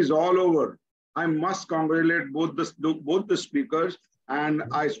big trees all over. I must congratulate both the speakers, and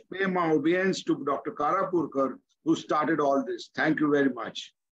I pay my obedience to Dr. Karapurkar, who started all this. Thank you very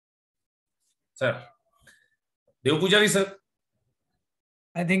much. Sir. Dev Pujari, sir.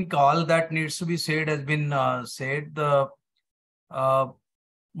 I think all that needs to be said has been said. The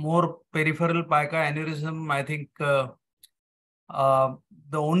more peripheral pica aneurysm, I think the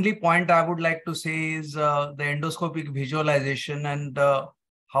only point I would like to say is the endoscopic visualization and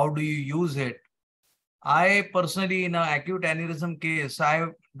how do you use it. I personally, in an acute aneurysm case, I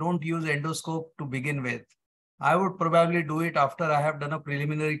don't use endoscope to begin with. I would probably do it after I have done a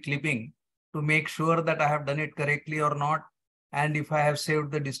preliminary clipping to make sure that I have done it correctly or not, and if I have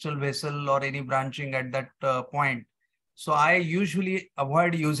saved the distal vessel or any branching at that point. So I usually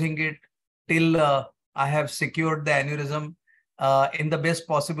avoid using it till I have secured the aneurysm in the best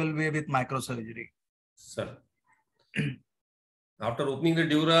possible way with microsurgery. Sir. After opening the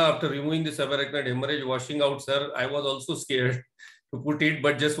dura, after removing the subarachnoid hemorrhage, washing out, sir, I was also scared to put it,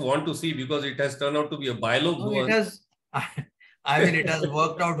 but just want to see because it has turned out to be a bilobe. No, it has, I mean, it has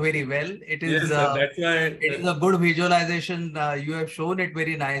worked out very well. It is, yes, sir, that's why it is a good visualization. You have shown it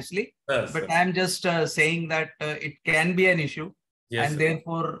very nicely. Yes, but sir. I'm just saying that it can be an issue, yes, and sir.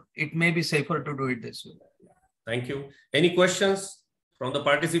 therefore it may be safer to do it this way. Thank you. Any questions from the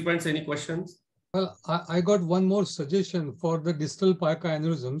participants? Any questions? Well, I got one more suggestion for the distal pica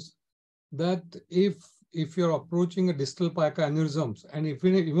aneurysms, that if you're approaching a distal pica aneurysms, and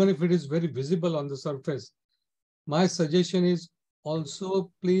even if it is very visible on the surface, my suggestion is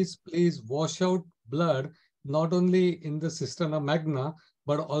also please wash out blood, not only in the cisterna magna,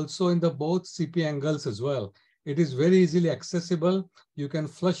 but also in the both CP angles as well. It is very easily accessible. You can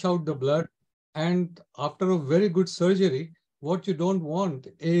flush out the blood. And after a very good surgery, what you don't want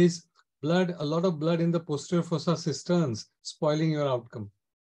is blood, a lot of blood in the posterior fossa cisterns, spoiling your outcome.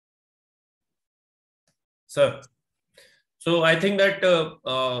 Sir, so I think that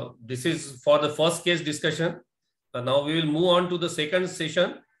this is for the first case discussion. Now we will move on to the second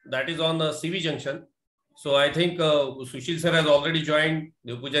session, that is on the CV junction. So I think Sushil sir has already joined,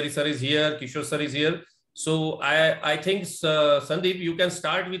 Dev Pujari sir is here, Kishore sir is here. So I think Sandeep, you can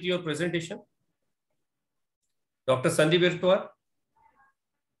start with your presentation. Dr. Sandeep Irtwar.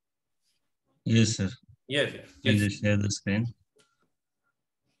 Yes, sir. Yes, yes. Can you share the screen?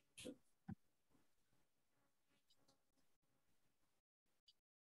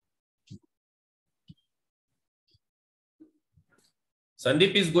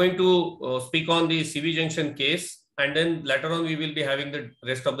 Sandeep is going to speak on the CV junction case, and then later on we will be having the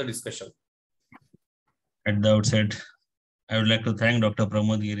rest of the discussion. At the outset, I would like to thank Dr.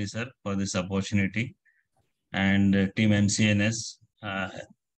 Pramod Giri sir for this opportunity and team MCNS.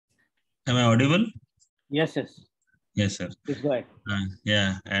 Am I audible? Yes, yes. Yes, sir. Please go ahead.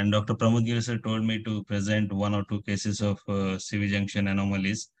 Yeah, and Dr. Pramod Giri sir told me to present 1 or 2 cases of CV junction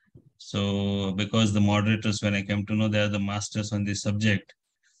anomalies. So because the moderators, when I came to know, they are the masters on this subject.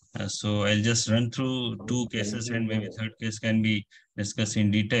 So I'll just run through 2 cases and maybe third case can be discussed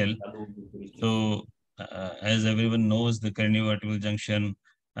in detail. So as everyone knows, the craniovertebral junction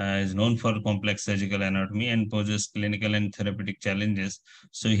is known for complex surgical anatomy and poses clinical and therapeutic challenges.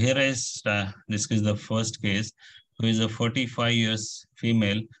 So here I discuss the first case, who is a 45 years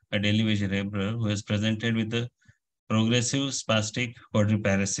female, a Delhi laborer, who has presented with a progressive spastic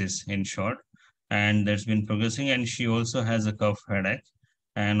quadriparesis in short, and that's been progressing, and she also has a cuff headache.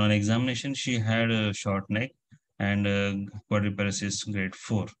 And on examination, she had a short neck and quadriparesis grade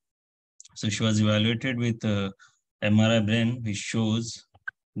 4. So she was evaluated with MRI brain, which shows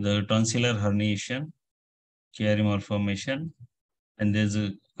the tonsillar herniation, chiari malformation, and there's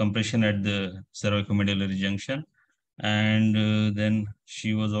a compression at the cervicomedullary junction. And then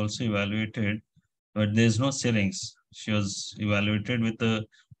she was also evaluated, but there's no syrinx. She was evaluated with a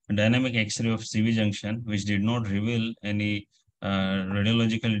dynamic X-ray of CV junction, which did not reveal any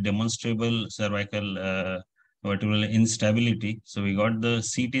radiologically demonstrable cervical vertebral instability. So we got the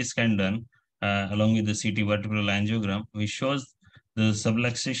CT scan done along with the CT vertebral angiogram, which shows the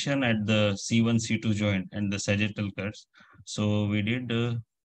subluxation at the C1, C2 joint and the sagittal cuts. So we did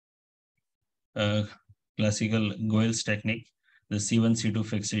classical Goel's technique, the C1, C2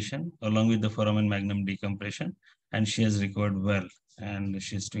 fixation, along with the foramen magnum decompression, and she has recovered well, and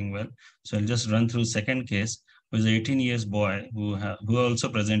she's doing well. So I'll just run through second case, who is an 18 years boy who also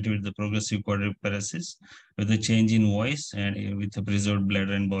presented with the progressive quadriparesis with a change in voice and with a preserved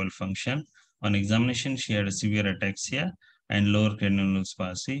bladder and bowel function. On examination, she had a severe ataxia and lower cranial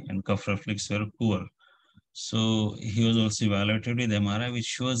spasticity, and cuff reflex were poor. So he was also evaluated with MRI, which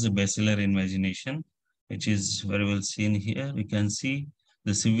shows the basilar invagination, which is very well seen here. We can see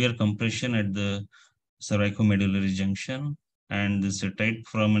the severe compression at the cervicomedullary junction, and this is a tight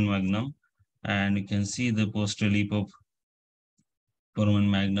foramen magnum, and you can see the posterior lip of foramen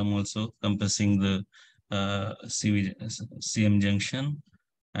magnum also compressing the CM junction.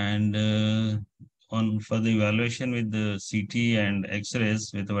 And on further evaluation with the CT and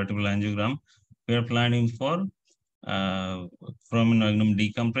X-rays with the vertebral angiogram, we are planning for foramen magnum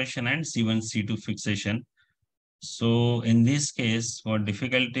decompression and C1, C2 fixation. So in this case, what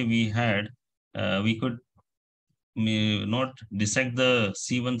difficulty we had, we could not dissect the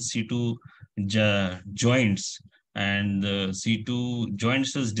C1, C2 joints, and the C2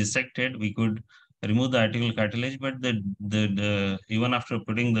 joints is dissected. We could remove the articular cartilage, but the even after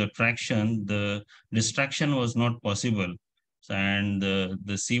putting the traction, the distraction was not possible. And the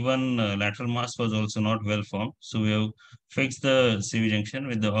C1 lateral mass was also not well formed. So we have fixed the CV junction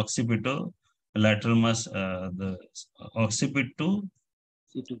with the occipital lateral mass, the occipit to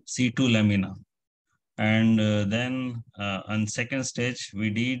C2 lamina. And then on second stage, we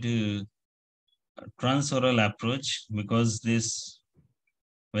did transoral approach because this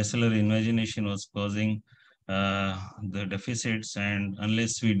vesicular invagination was causing the deficits, and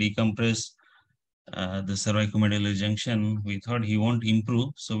unless we decompress the cervicomedullary junction, we thought he won't improve.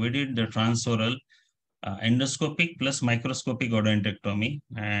 So we did the transoral endoscopic plus microscopic odontectomy,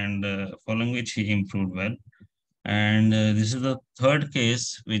 and following which he improved well. And this is the third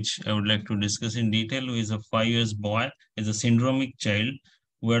case, which I would like to discuss in detail, who is a 5 years boy, is a syndromic child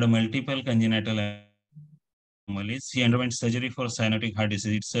who had a multiple congenital anomalies. He underwent surgery for cyanotic heart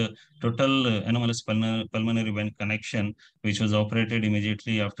disease. It's a total anomalous pulmonary vein connection, which was operated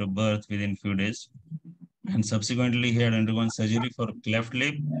immediately after birth within few days. And subsequently, he had undergone surgery for cleft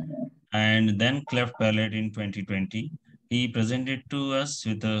lip and then cleft palate in 2020. He presented to us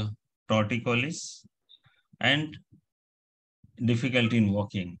with a torticollis and difficulty in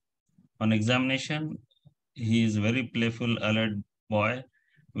walking. On examination, he is a very playful, alert boy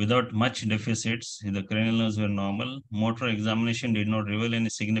without much deficits. The cranial nerves were normal. Motor examination did not reveal any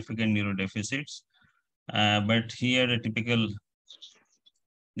significant neurodeficits, but he had a typical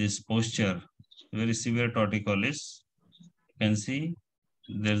this posture, very severe torticollis. You can see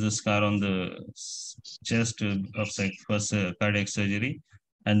there's a scar on the chest of first cardiac surgery,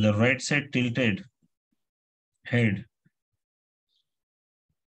 and the right side tilted head.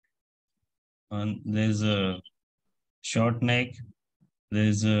 And there's a short neck,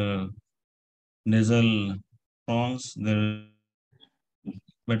 there's a nasal prongs,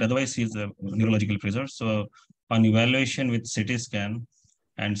 but otherwise he's neurologically preserved. So on evaluation with CT scan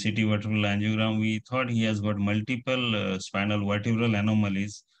and CT vertebral angiogram, we thought he has got multiple spinal vertebral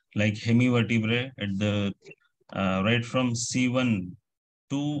anomalies like hemivertebrae at the right from C1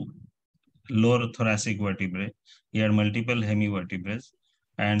 to lower thoracic vertebrae. He had multiple hemivertebrae,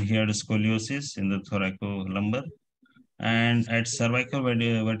 and he had scoliosis in the thoracolumbar. And at cervical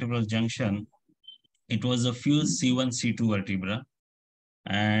vertebral junction, it was a fused C1, C2 vertebra.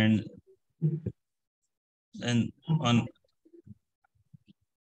 And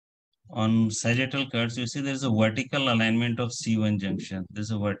on sagittal cuts, you see there's a vertical alignment of C1 junction.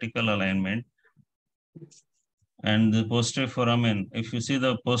 There's a vertical alignment. And the posterior foramen, if you see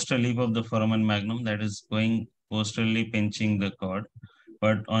the posterior lip of the foramen magnum, that is going posteriorly pinching the cord.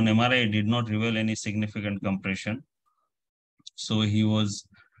 But on MRI, it did not reveal any significant compression. So he was,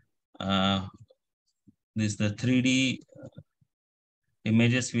 this is the 3D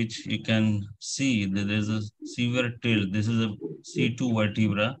images which you can see that there's a severe tilt. This is a C2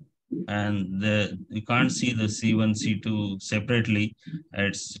 vertebra, and you can't see the C1, C2 separately.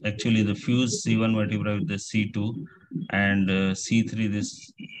 It's actually the fused C1 vertebra with the C2, and C3,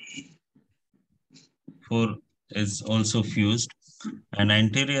 this C4 is also fused, and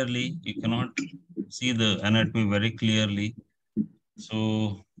anteriorly you cannot see the anatomy very clearly.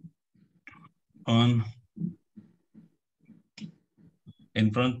 So on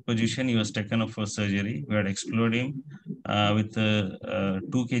in front position, he was taken up for surgery. We had explored him with a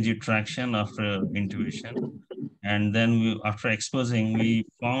 2 kg traction after intubation. And then after exposing, we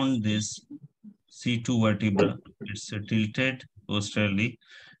found this C2 vertebra. It's tilted posteriorly.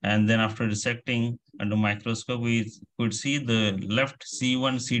 And then after dissecting under microscope, we could see the left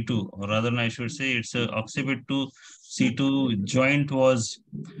C1, C2, or rather I should say it's a occipit to C2 joint was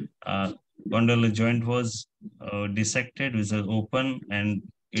condylar joint was dissected, was open, and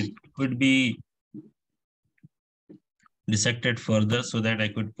it could be dissected further so that I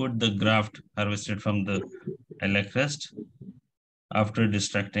could put the graft harvested from the iliac crest after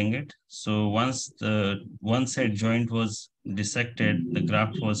distracting it. So once the one side joint was dissected, the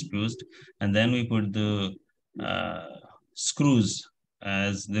graft was fused, and then we put the screws,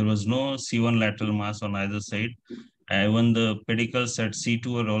 as there was no C1 lateral mass on either side. Even the pedicles at C2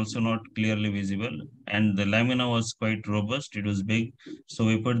 were also not clearly visible, and the lamina was quite robust. It was big. So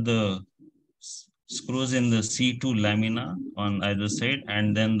we put the screws in the C2 lamina on either side,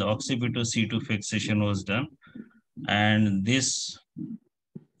 and then the occipito C2 fixation was done. And this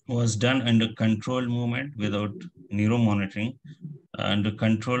was done under controlled movement without neuromonitoring, under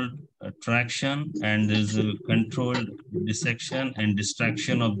controlled traction, and there's a controlled dissection and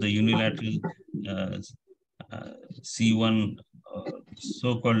distraction of the unilateral C1,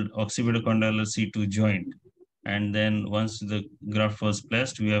 so-called occipitocondylar C2 joint. And then once the graft was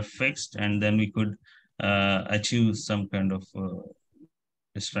placed, we have fixed, and then we could achieve some kind of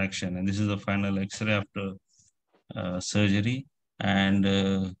distraction. And this is the final X-ray after surgery.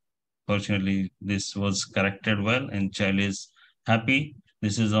 And fortunately, this was corrected well, and child is happy.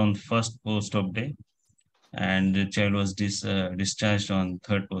 This is on first post-op day, and the child was discharged on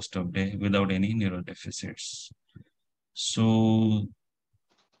third post-op day without any neurodeficits. So,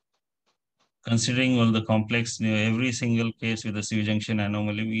 considering all the complex, every single case with a CV junction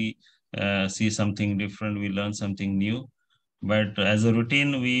anomaly, we see something different, we learn something new. But as a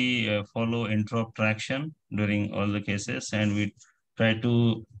routine, we follow intraop traction during all the cases, and we try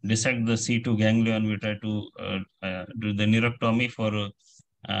to dissect the C2 ganglion. We try to do the neurectomy for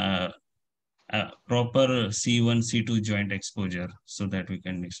proper C1, C2 joint exposure so that we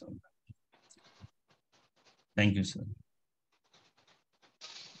can mix on. Thank you, sir.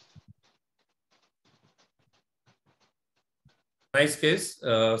 Nice case,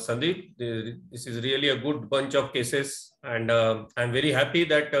 Sandeep. This is really a good bunch of cases, and I'm very happy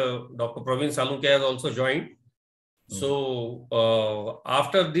that Dr. Praveen Salunke has also joined. So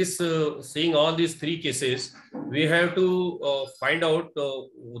after this, seeing all these three cases, we have to find out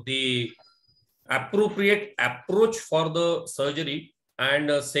the appropriate approach for the surgery.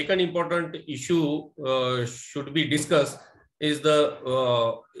 And second important issue should be discussed is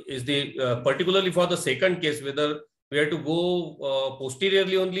particularly for the second case, whether we have to go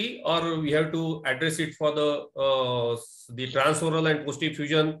posteriorly only, or we have to address it for the transoral and posterior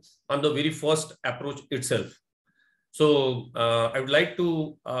fusion on the very first approach itself. So I would like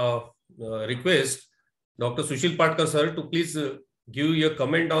to request Dr. Sushil Patkar sir to please give your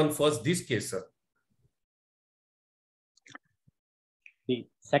comment on first this case, sir. The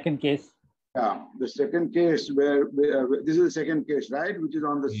second case. Yeah, the second case where this is the second case, right, which is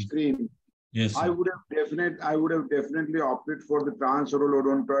on the screen. Yes, sir. I would have definitely opted for the transoral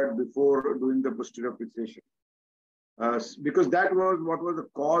odontoid before doing the posterior fixation, because that was what was the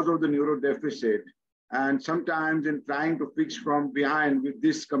cause of the neurodeficit. And sometimes in trying to fix from behind with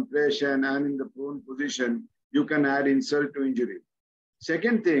this compression and in the prone position, you can add insult to injury.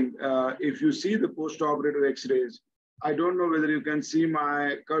 Second thing, if you see the post-operative X-rays, I don't know whether you can see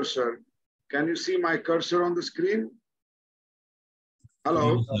my cursor. Can you see my cursor on the screen?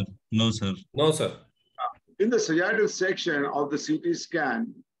 Hello? No, sir. No, sir. No, sir. In the sagittal section of the CT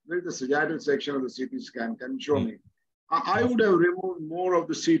scan, where is the sagittal section of the CT scan? Can you show me? I would have removed more of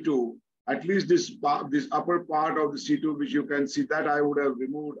the C2, at least this upper part of the C2, which you can see, that I would have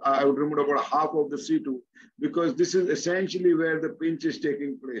removed. I would remove about half of the C2, because this is essentially where the pinch is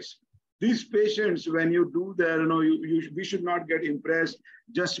taking place. These patients, when you do their, we should not get impressed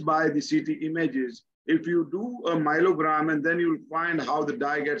just by the CT images. If you do a myelogram, and then you'll find how the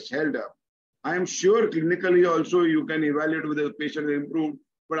dye gets held up. I am sure clinically also you can evaluate whether the patient is improved,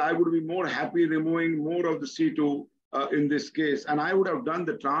 but I would be more happy removing more of the C2 in this case. And I would have done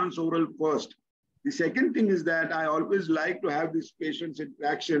the transoral first. The second thing is that I always like to have these patients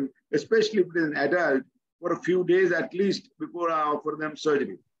interaction, especially if it is an adult, for a few days at least before I offer them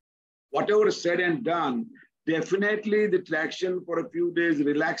surgery. whatever is said and done, definitely the traction for a few days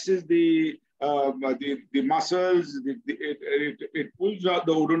relaxes the muscles, it pulls out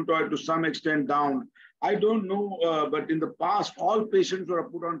the odontoid to some extent down. I don't know, but in the past, all patients were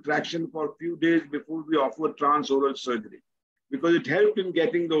put on traction for a few days before we offered transoral surgery, because it helped in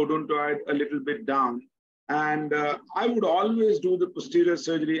getting the odontoid a little bit down. And I would always do the posterior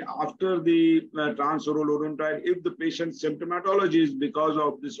surgery after the transoral odontoid if the patient's symptomatology is because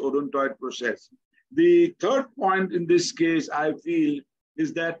of this odontoid process. The third point in this case, I feel,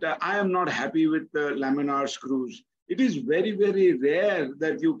 is that I am not happy with the laminar screws. It is very, very rare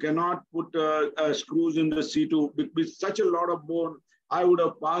that you cannot put screws in the C2 with such a lot of bone. I would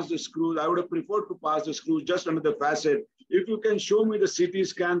have passed the screws. I would have preferred to pass the screws just under the facet. If you can show me the CT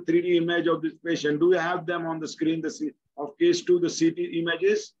scan 3D image of this patient, do you have them on the screen, of case 2, the CT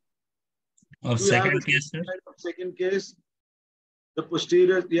images? Of second case, sir? Of second case, the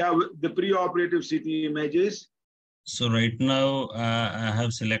posterior, yeah, the preoperative CT images. So right now, I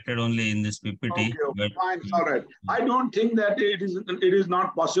have selected only in this PPT. Okay, but fine, all right. I don't think that it is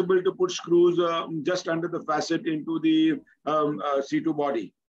not possible to put screws just under the facet into the C2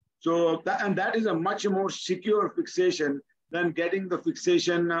 body. So that is a much more secure fixation than getting the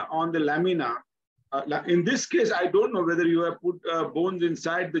fixation on the lamina. In this case, I don't know whether you have put bones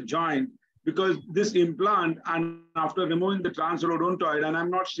inside the joint, because this implant, and after removing the transoral odontoid, and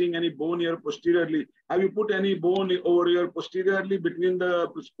I'm not seeing any bone here posteriorly. Have you put any bone over here posteriorly between the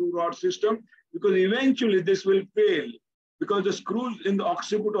screw rod system? Because eventually this will fail, because the screws in the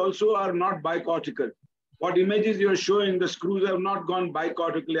occiput also are not bicortical. What images you're showing, the screws have not gone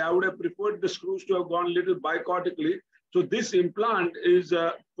bicortically. I would have preferred the screws to have gone a little bicortically. So this implant is,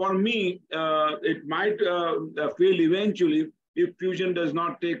 for me, it might fail eventually if fusion does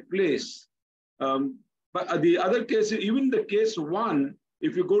not take place. But the other case, even the case 1,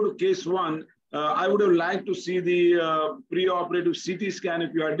 if you go to case 1, I would have liked to see the preoperative CT scan.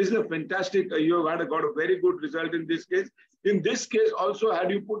 If you had, this is a fantastic, you have got a very good result in this case. In this case also, had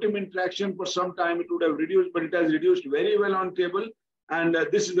you put him in traction for some time, it would have reduced, but it has reduced very well on table. And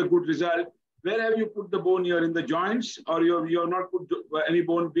this is a good result. Where have you put the bone here, in the joints, or you have not put any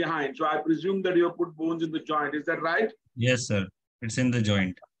bone behind? So I presume that you have put bones in the joint. Is that right? yes, sir. It's in the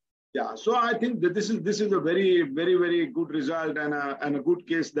joint. Yeah, so I think that this is a very, very, very good result and a good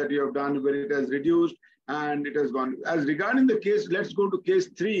case that you have done, where it has reduced and it has gone. As regarding the case, let's go to case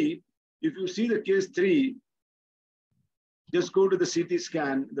 3. If you see the case 3, just go to the CT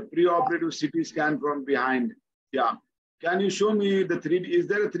scan, the preoperative CT scan from behind. Yeah. Can you show me the 3D? Is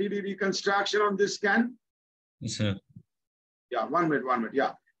there a 3D reconstruction on this scan? Yes, sir. Yeah, one minute.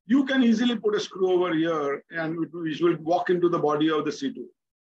 Yeah. You can easily put a screw over here and it will walk into the body of the C2.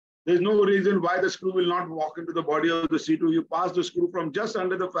 There's no reason why the screw will not walk into the body of the C2. You pass the screw from just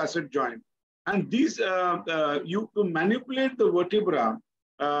under the facet joint. And these, to manipulate the vertebra,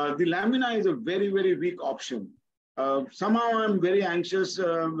 the lamina is a very, very weak option. Somehow I'm very anxious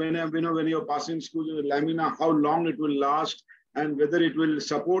when you're passing screws in the lamina, how long it will last and whether it will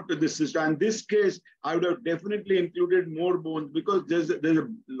support the system. In this case, I would have definitely included more bones, because there's a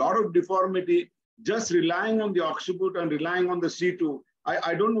lot of deformity just relying on the occiput and relying on the C2.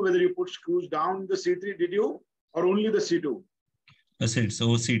 I don't know whether you put screws down the C3, did you? Or only the C2? Yes, it's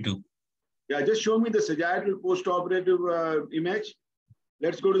OC2. Yeah, just show me the sagittal post-operative image.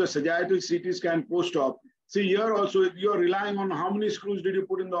 Let's go to the sagittal CT scan post-op. See, here also, you're relying on how many screws did you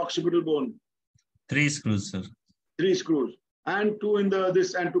put in the occipital bone? 3 screws, sir. 3 screws. And 2 in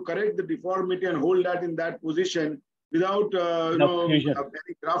this, and to correct the deformity and hold that in that position without any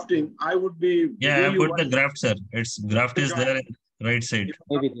grafting, I would be. Yeah, really I put the graft, sir. Its graft is there. Right side.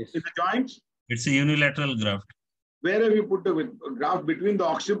 Maybe this. In the joints? It's a unilateral graft. Where have you put the graft? Between the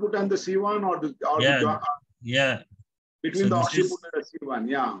occiput and the C1, or yeah. Between the occiput and the C1,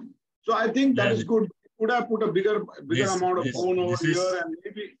 yeah. So I think that is good. Could have put a bigger amount of bone over here, and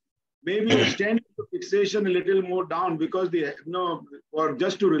maybe extend the fixation a little more down, because or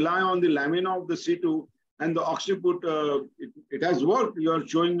just to rely on the lamina of the C2 and the occiput, it has worked. You are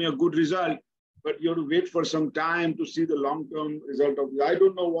showing me a good result. But you have to wait for some time to see the long-term result of it. I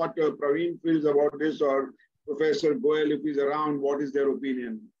don't know what Praveen feels about this, or Professor Goel, if he's around, what is their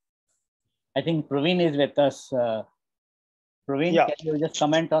opinion? I think Praveen is with us. Praveen, yeah. Can you just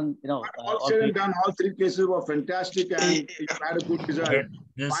comment on, all said and done, all 3 cases were fantastic and you had a good result.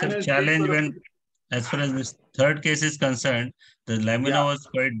 There's a challenge when, as far as this 3rd case is concerned, the lamina was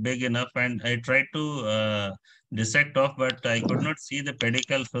quite big enough, and I tried to dissect off, but I could not see the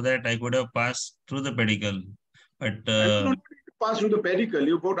pedicle, so that I could have passed through the pedicle. But you don't need to pass through the pedicle.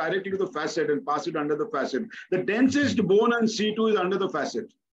 You go directly to the facet and pass it under the facet. The densest bone in C2 is under the facet.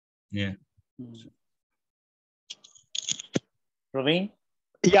 Yeah. Praveen?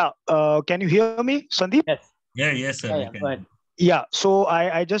 Yeah, can you hear me, Sandeep? Yes. Yeah, yes, sir. Yeah, go ahead. Yeah, so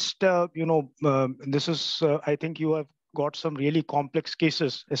I just, this is, I think you have got some really complex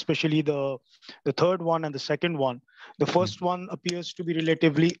cases, especially the third one and the second one. The first one appears to be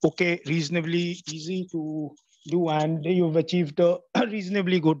relatively okay, reasonably easy to do, and you've achieved a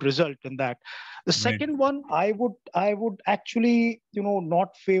reasonably good result in that. The second one, I would actually,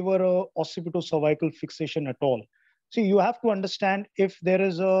 not favor a occipito-cervical fixation at all. See, you have to understand if there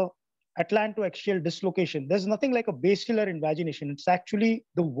is a atlantoaxial dislocation. There's nothing like a basilar invagination. It's actually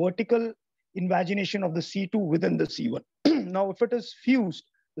the vertical invagination of the C2 within the C1. Now, if it is fused,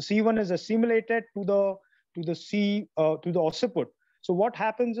 the C1 is assimilated to the occiput. So what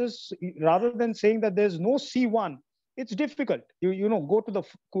happens is, rather than saying that there's no C1, it's difficult. Go to the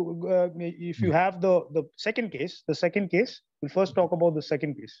if you have the second case. The second case. We'll first talk about the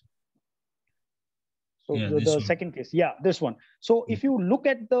second case. So yeah, the second case, yeah, this one. So if you look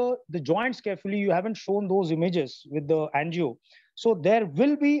at the joints carefully, you haven't shown those images with the angio. So there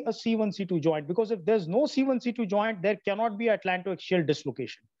will be a C1, C2 joint, because if there's no C1, C2 joint, there cannot be atlantoaxial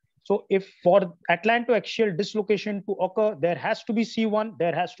dislocation. So if for atlantoaxial dislocation to occur, there has to be C1,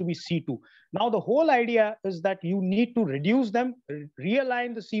 there has to be C2. Now the whole idea is that you need to reduce them,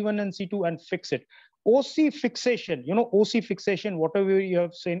 realign the C1 and C2 and fix it. OC fixation, OC fixation, whatever you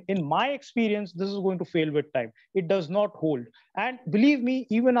have seen, in my experience, this is going to fail with time. It does not hold. And believe me,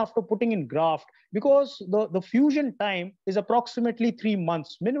 even after putting in graft, because the fusion time is approximately 3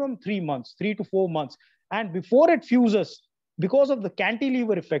 months, minimum 3 months, 3 to 4 months. And before it fuses, because of the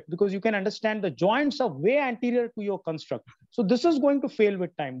cantilever effect, because you can understand the joints are way anterior to your construct. So this is going to fail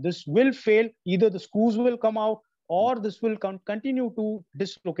with time. This will fail. Either the screws will come out, or this will continue to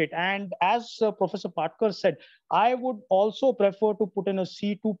dislocate. And as Professor Patkar said, I would also prefer to put in a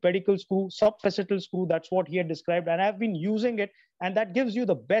C2 pedicle screw, subfacetal screw. That's what he had described. And I've been using it, and that gives you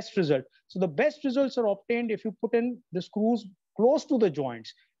the best result. So the best results are obtained if you put in the screws close to the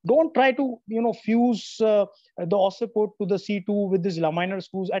joints. Don't try to, fuse the occiput to the C2 with these laminar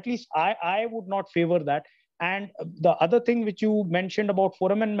screws. At least I would not favor that. And the other thing which you mentioned about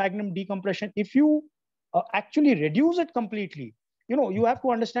foramen magnum decompression, if you actually reduce it completely, you have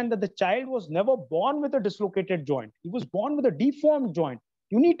to understand that the child was never born with a dislocated joint. He was born with a deformed joint.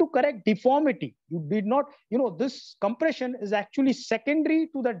 You need to correct deformity. You did not, this compression is actually secondary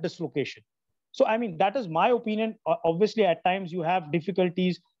to that dislocation. So, I mean, that is my opinion. Obviously, at times you have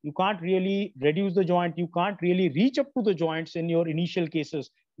difficulties. You can't really reduce the joint. You can't really reach up to the joints in your initial cases.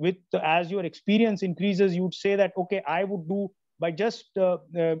 As your experience increases, you would say that, okay, I would do by just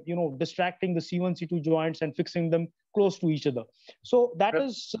distracting the C1, C2 joints and fixing them close to each other. So that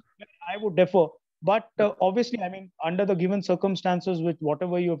is, I would defer. But obviously, I mean, under the given circumstances with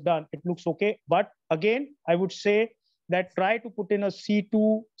whatever you have done, it looks okay. But again, I would say that try to put in a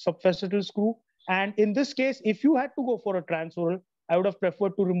C2 subfacetal screw. And in this case, if you had to go for a transoral, I would have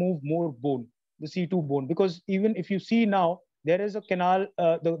preferred to remove more bone, the C2 bone, because even if you see now, there is a canal,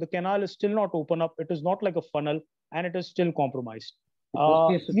 the canal is still not open up. It is not like a funnel, and it is still compromised. You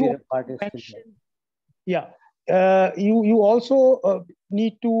also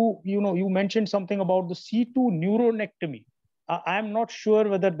need to, you mentioned something about the C2 neuronectomy. I'm not sure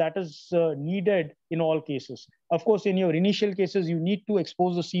whether that is needed in all cases. Of course, in your initial cases, you need to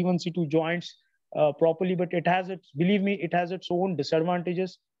expose the C1, C2 joints properly, but it has its, believe me, it has its own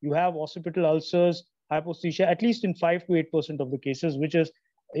disadvantages. You have occipital ulcers, hypoesthesia, at least in 5 to 8% of the cases, which is,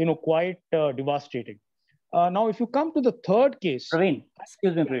 quite devastating. Now, if you come to the third case. Praveen,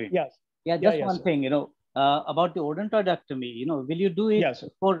 excuse me, Praveen. Yes. Yeah, just one thing, about the odontoidectomy, will you do it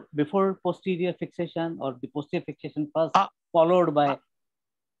before posterior fixation, or the posterior fixation first, followed by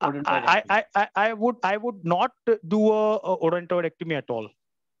odontoidectomy? I would not do a odontoidectomy at all.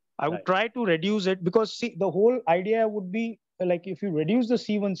 I would try to reduce it, because see, the whole idea would be like, if you reduce the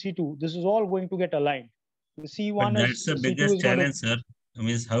C1, C2, this is all going to get aligned. The C1 but that's the biggest challenge, sir.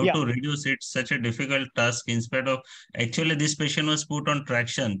 Means how to reduce it, such a difficult task. Instead of, actually this patient was put on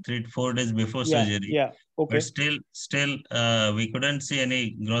traction 3 to 4 days before surgery. Okay. But still we couldn't see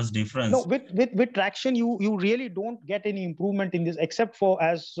any gross difference. No, with traction, you really don't get any improvement in this, except for,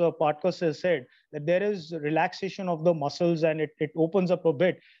 as Patkar has said, that there is relaxation of the muscles and it opens up a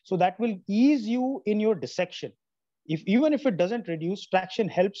bit. So that will ease you in your dissection. Even if it doesn't reduce, traction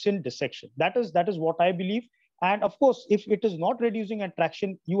helps in dissection. That is what I believe. And of course, if it is not reducing at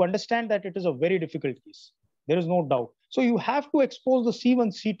traction, you understand that it is a very difficult case. There is no doubt. So you have to expose the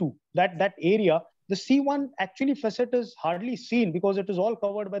C1, C2, that area. The C1 actually facet is hardly seen because it is all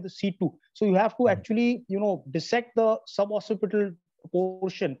covered by the C2. So you have to actually, dissect the suboccipital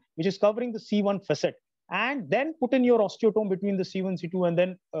portion which is covering the C1 facet, and then put in your osteotome between the C1, C2, and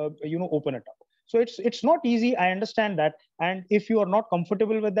then open it up. So it's not easy. I understand that, and if you are not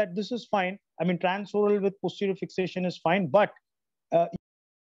comfortable with that, this is fine. I mean, transoral with posterior fixation is fine, but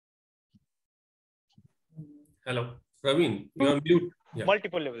hello, Praveen, you are mute. Yeah.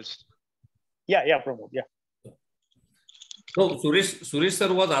 Multiple levels. Yeah, Pramod. Yeah. No, Suresh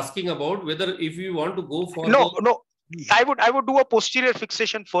sir was asking about whether if you want to go for no. I would do a posterior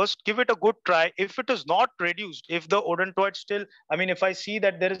fixation first, give it a good try. If it is not reduced, if the odontoid still, I mean, if I see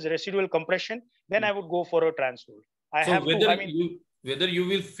that there is residual compression, then I would go for a transfold. Whether you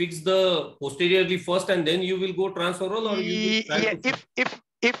will fix the posteriorly first and then you will go transoral, or you will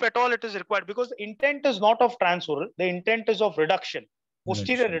if at all it is required, because the intent is not of transoral, the intent is of reduction,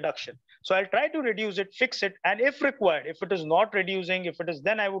 posterior reduction. So I'll try to reduce it, fix it, and if required, if it is not reducing, if it is,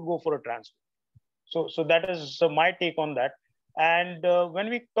 then I would go for a transfold. So that is my take on that. And when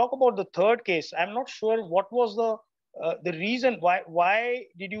we talk about the third case, I'm not sure what was the reason why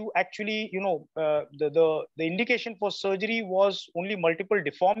did you actually, the indication for surgery was only multiple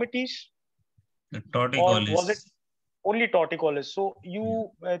deformities, torticollis, or was it only torticollis? So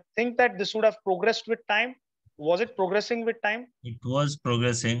you think that this would have progressed with time? Was it progressing with time? It was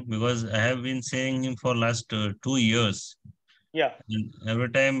progressing, because I have been seeing him for last 2 years. Yeah. And every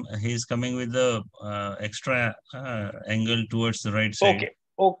time he's coming with the extra angle towards the right side.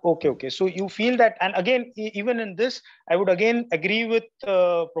 Okay. So you feel that, and again, even in this, I would again agree with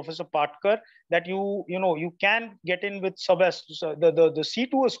Professor Patkar that you can get in with sub-S. So the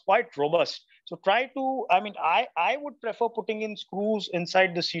C2 is quite robust. So try to, I mean, I would prefer putting in screws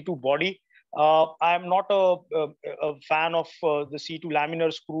inside the C2 body. I'm not a fan of the C2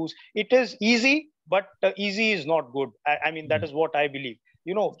 laminar screws. It is easy, but easy is not good. I mean, that is what I believe.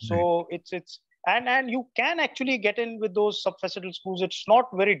 So it's and you can actually get in with those subfacetal screws. It's not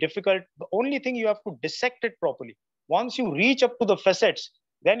very difficult. The only thing, you have to dissect it properly. Once you reach up to the facets,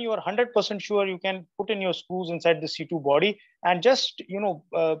 then you are 100% sure you can put in your screws inside the C2 body. And just,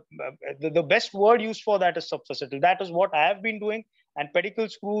 the best word used for that is subfacetal. That is what I have been doing. And pedicle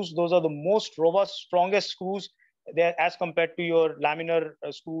screws, those are the most robust, strongest screws there as compared to your laminar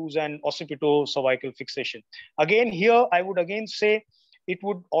screws and occipito-cervical fixation. Again, here, I would again say, it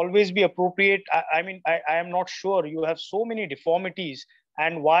would always be appropriate. I mean, I am not sure. You have so many deformities,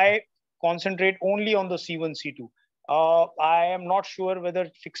 and why concentrate only on the C1, C2? I am not sure whether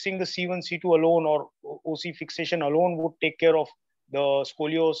fixing the C1, C2 alone or OC fixation alone would take care of the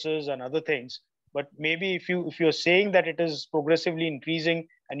scoliosis and other things. But maybe if you're saying that it is progressively increasing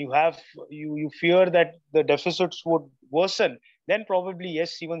and you fear that the deficits would worsen, then probably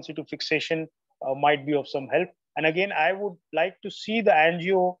yes, C1, C2 fixation might be of some help. And again, I would like to see the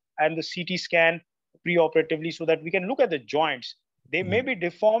angio and the CT scan preoperatively so that we can look at the joints. They may be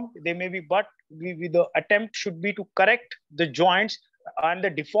deformed, they may be, but the attempt should be to correct the joints and the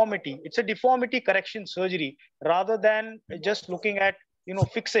deformity. It's a deformity correction surgery rather than just looking at,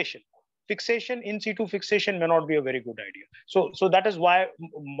 fixation. Fixation, in situ fixation may not be a very good idea. So that is why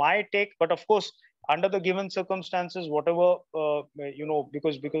my take, but of course, under the given circumstances, whatever,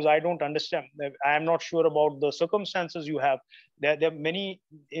 because I don't understand, I am not sure about the circumstances you have. There are many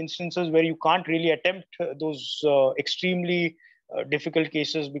instances where you can't really attempt those extremely difficult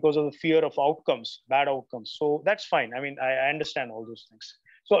cases because of the fear of outcomes, bad outcomes. So that's fine. I mean, I understand all those things.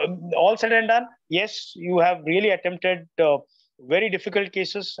 So all said and done, yes, you have really attempted very difficult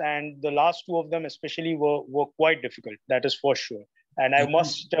cases, and the last two of them especially were quite difficult. That is for sure. And I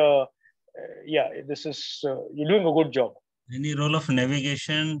must, this is, you're doing a good job. Any role of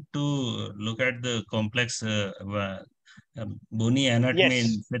navigation to look at the complex bony anatomy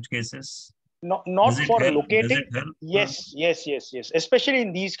in such cases? Not for locating. Yes. Especially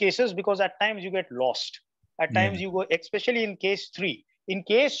in these cases, because at times you get lost. At times you go, especially in case 3. In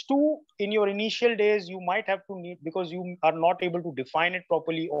case 2, in your initial days, you might have to need, because you are not able to define it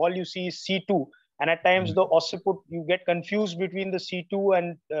properly. All you see is C2. And at times the occiput, you get confused between the C2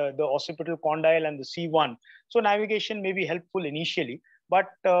 and the occipital condyle and the C1. So navigation may be helpful initially, but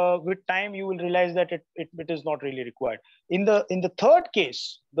with time you will realize that it is not really required. In the third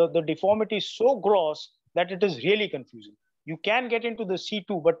case, the deformity is so gross that it is really confusing. You can get into the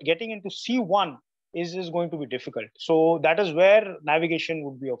C2, but getting into C1 is going to be difficult. So that is where navigation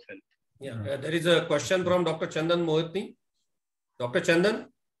would be of help. Yeah, there is a question from Dr. Chandan Mohitni. Dr. Chandan?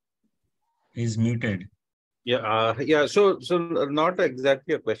 He's muted. Yeah. So not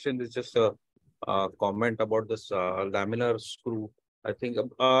exactly a question. It's just a comment about this laminar screw. I think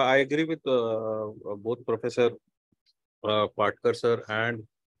I agree with both Professor Patkar sir and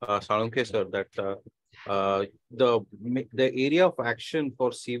Salunke sir that the area of action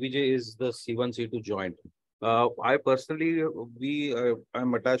for CVJ is the C1, C2 joint. I personally,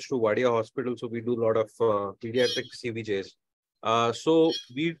 I'm attached to Wadia Hospital, so we do a lot of pediatric CVJs. So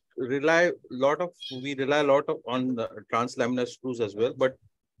we rely a lot on translaminar screws as well, but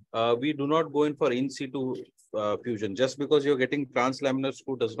we do not go in for in situ fusion. Just because you're getting translaminar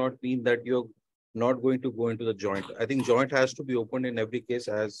screw does not mean that you're not going to go into the joint. I think joint has to be opened in every case,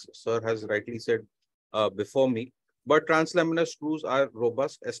 as sir has rightly said before me. But translaminar screws are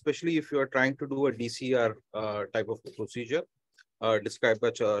robust, especially if you are trying to do a DCR type of procedure described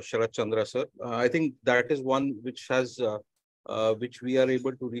by Sharat Chandra sir. I think that is one which has which we are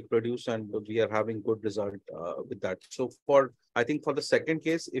able to reproduce, and we are having good result with that. So I think for the second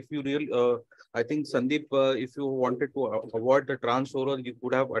case, if you really, I think Sandeep, if you wanted to avoid the transoral, you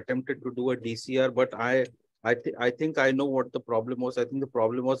could have attempted to do a DCR, but I think I know what the problem was. I think the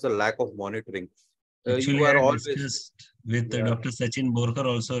problem was the lack of monitoring. Actually, You are I always discussed with Dr. Sachin Borkar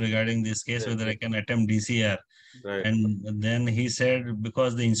also regarding this case, whether I can attempt DCR. Right. And then he said,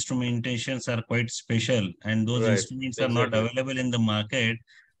 because the instrumentations are quite special and those instruments are not available in the market,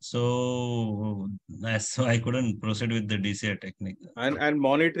 so I couldn't proceed with the DCR technique. And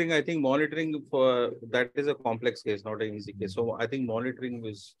monitoring, I think monitoring for that is a complex case, not an easy case. So I think monitoring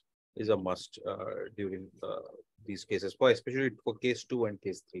is a must during these cases, especially for case 2 and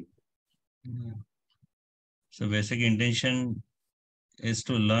case 3. So basic intention is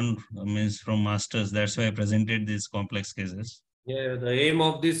to learn means from masters. That's why I presented these complex cases. Yeah, the aim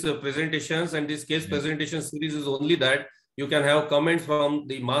of these presentations and this case presentation series is only that you can have comments from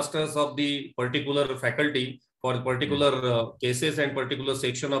the masters of the particular faculty for particular cases and particular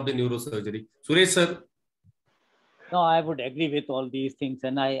section of the neurosurgery. Suresh sir. No, I would agree with all these things,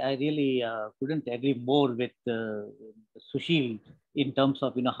 and I really couldn't agree more with Sushil in terms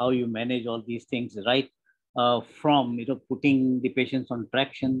of how you manage all these things, right? From putting the patients on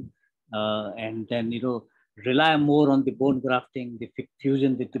traction, and then rely more on the bone grafting, the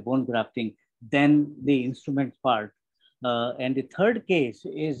fusion with the bone grafting, than the instrument part. And the third case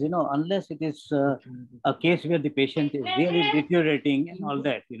is unless it is a case where the patient is really deteriorating and all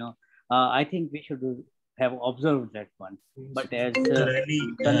that, I think we should have observed that one. But as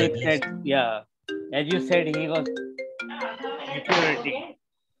Sandeep said, as you said, he was deteriorating.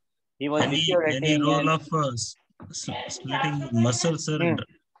 He was any role of splitting muscles, sir?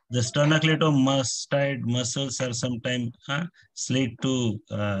 The sternocleidomastoid muscles are sometimes slit to.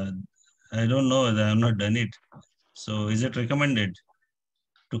 I don't know. I have not done it. So is it recommended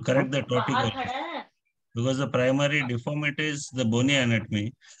to correct the torticollis? Because the primary deformity is the bony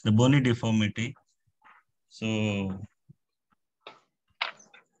anatomy, the bony deformity. So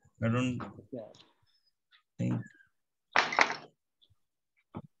I don't think.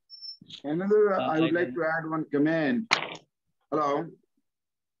 Another, I would like to add one comment. Hello.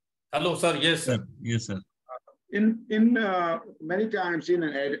 Hello, sir. Yes, sir. Yes, sir. In many times in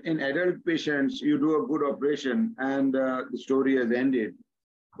adult patients, you do a good operation and the story has ended.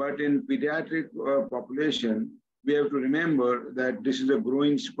 But in pediatric population, we have to remember that this is a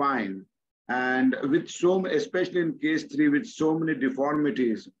growing spine, and with especially in case 3, with so many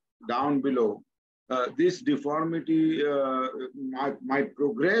deformities down below, this deformity might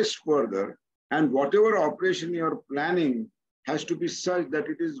progress further, and whatever operation you're planning has to be such that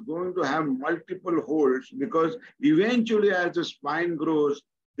it is going to have multiple holes, because eventually as the spine grows,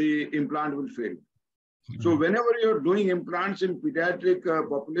 the implant will fail. So whenever you're doing implants in pediatric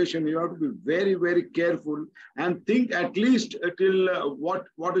population, you have to be very, very careful and think at least till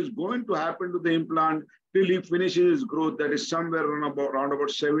what is going to happen to the implant till he finishes his growth, that is somewhere around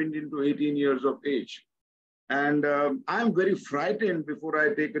about 17 to 18 years of age. And I'm very frightened before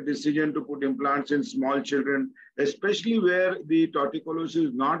I take a decision to put implants in small children, especially where the torticollis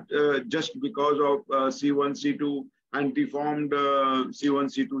is not just because of C1, C2 and deformed C1,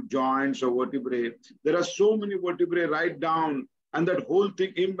 C2 joints or vertebrae. There are so many vertebrae right down, and that whole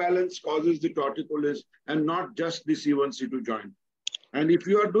thing imbalance causes the torticollis and not just the C1, C2 joint. And if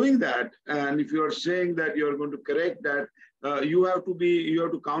you are doing that, and if you are saying that you are going to correct that, you have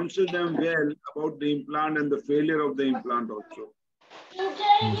to counsel them well about the implant and the failure of the implant also.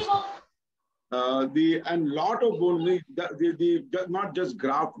 And lot of bone, not just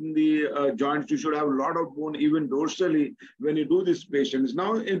graft in the joints, you should have a lot of bone even dorsally when you do these patients.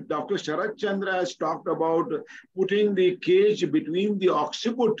 Now, Dr. Sharat Chandra has talked about putting the cage between the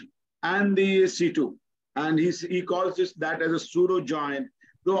occiput and the C2. And he calls that as a pseudo joint.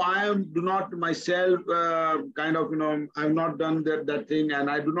 Though I do not myself I have not done that thing, and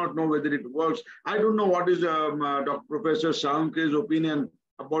I do not know whether it works. I don't know what is Dr. Professor Saunke's opinion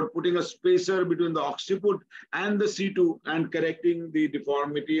about putting a spacer between the occiput and the C2 and correcting the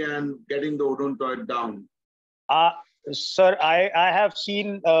deformity and getting the odontoid down? Sir, I have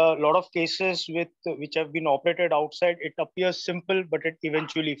seen a lot of cases which have been operated outside. It appears simple, but it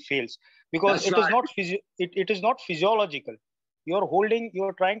eventually fails because it is not physiological.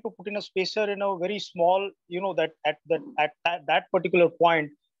 You're trying to put in a spacer in a very small, that at that particular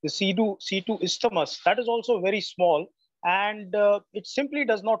point, the C2 isthmus, that is also very small, and it simply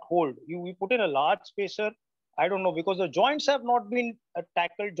does not hold. We put in a large spacer. I don't know, because the joints have not been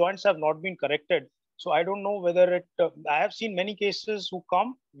tackled, joints have not been corrected. So I don't know whether it. I have seen many cases who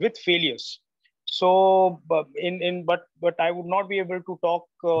come with failures. So but I would not be able to talk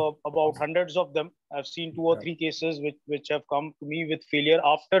about hundreds of them. I've seen 2 or 3 cases which have come to me with failure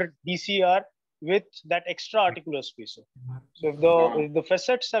after DCR with that extra articular spacer. So if the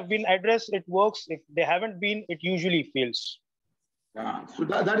facets have been addressed, it works. If they haven't been, it usually fails. Yeah, so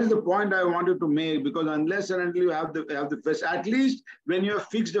that is the point I wanted to make, because unless and until you have the facet, at least when you have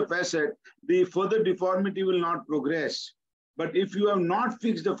fixed the facet, the further deformity will not progress. But if you have not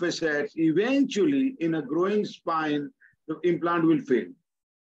fixed the facet, eventually in a growing spine, the implant will fail.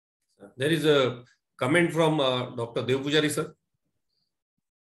 There is a comment from Dr. Devpujari, sir.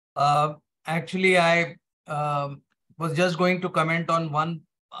 Actually, I was just going to comment on one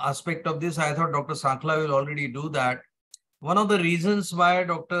aspect of this. I thought Dr. Sankla will already do that. One of the reasons why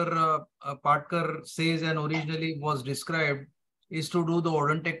Dr. Patkar says and originally was described is to do the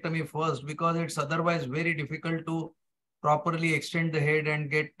odontectomy first, because it's otherwise very difficult to properly extend the head and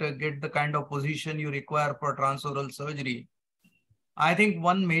get the kind of position you require for transoral surgery. I think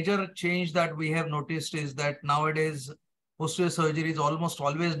one major change that we have noticed is that nowadays posterior surgery is almost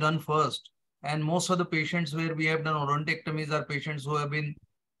always done first. And most of the patients where we have done odontectomies are patients who have been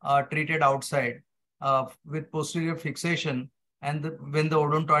treated outside with posterior fixation, and when the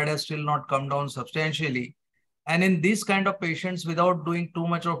odontoid has still not come down substantially. And in these kind of patients, without doing too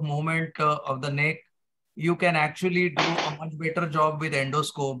much of movement of the neck, you can actually do a much better job with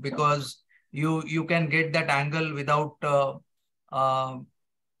endoscope, because you can get that angle without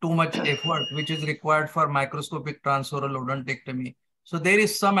too much effort, which is required for microscopic transoral odontectomy. So there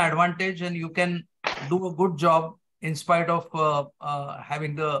is some advantage, and you can do a good job in spite of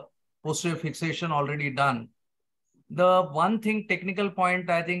having the posterior fixation already done. The one thing, technical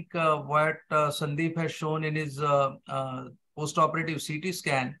point, I think what Sandeep has shown in his post-operative CT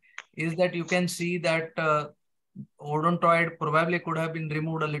scan is that you can see that odontoid probably could have been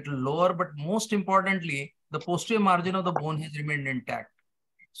removed a little lower, but most importantly, the posterior margin of the bone has remained intact.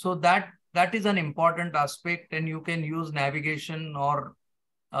 So that is an important aspect, and you can use navigation, or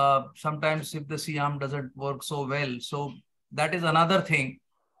sometimes if the C-arm doesn't work so well. So that is another thing.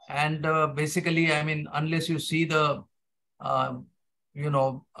 And basically, I mean, unless you see the,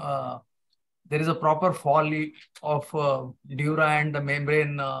 there is a proper fall of dura and the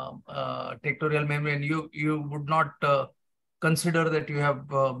membrane, tectorial membrane, you would not consider that you have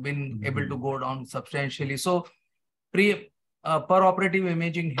been able to go down substantially. So per-operative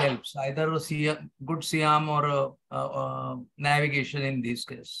imaging helps, either a good C-arm or a navigation in this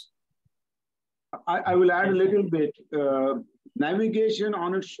case. I will add a little bit. Navigation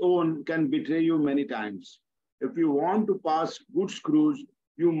on its own can betray you many times. If you want to pass good screws,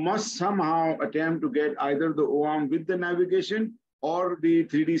 you must somehow attempt to get either the O-arm with the navigation or the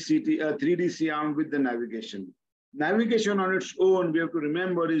 3D C-arm with the navigation. Navigation on its own, we have to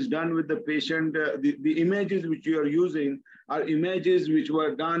remember, is done with the patient. The images which you are using are images which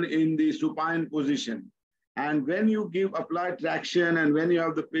were done in the supine position. And when you apply traction, and when you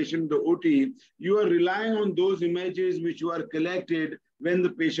have the patient, the OT, you are relying on those images which were collected when the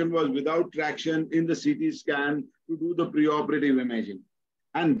patient was without traction in the CT scan to do the preoperative imaging.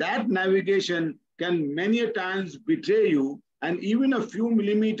 And that navigation can many a times betray you, and even a few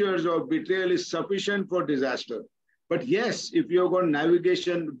millimeters of betrayal is sufficient for disaster. But yes, if you've got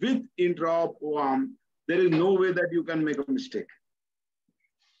navigation with intra-op O-arm, there is no way that you can make a mistake.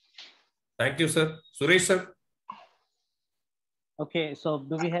 Thank you, sir. Suresh, sir. Okay, so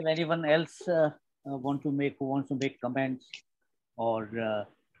do we have anyone else who wants to make comments or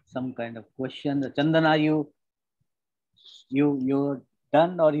some kind of question? Chandan, are you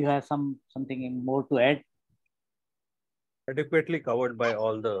done, or you have something more to add? Adequately covered by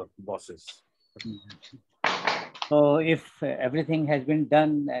all the bosses. So if everything has been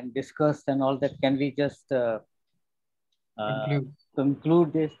done and discussed and all that, can we just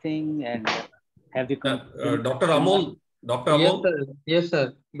conclude this thing and have the Dr. Amol? Dr. Amol? Yes,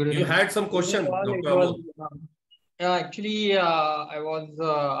 sir. Good evening. You had some question, Dr. Amol. Yeah, actually, I was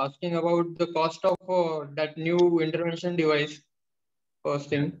asking about the cost of that new intervention device. first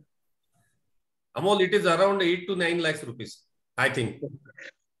thing. Amol, it is around 8 to 9 lakhs rupees, I think.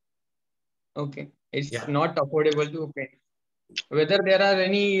 Okay, it's Yeah. not affordable to pay. Whether there are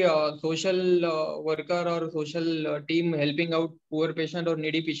any social worker or social team helping out poor patient or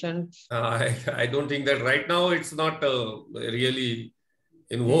needy patients? I don't think that right now it's not really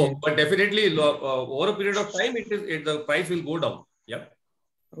in vogue, but definitely over a period of time, the price will go down. Yeah.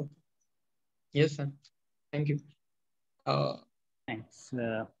 Okay. Yes, sir. Thank you. Thanks.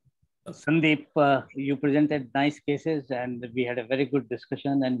 Sandeep, you presented nice cases and we had a very good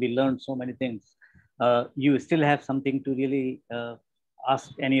discussion and we learned so many things. You still have something to really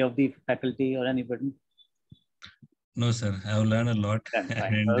ask any of the faculty or anybody? No, sir. I have learned a lot, and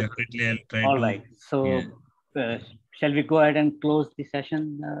definitely I'll try All to. right. So, shall we go ahead and close the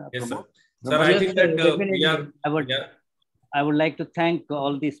session? Yes, sir. Pramod? Sir, I think that I would like to thank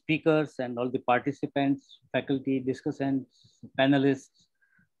all the speakers and all the participants, faculty, discussants, panelists,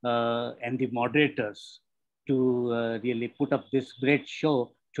 and the moderators to really put up this great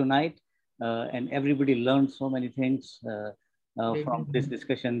show tonight. And everybody learned so many things from this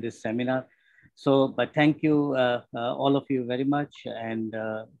discussion, this seminar. So, but thank you, all of you very much, and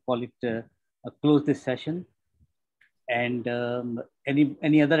call it close this session. And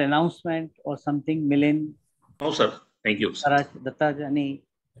any other announcement or something, Milind? No, sir. Thank you.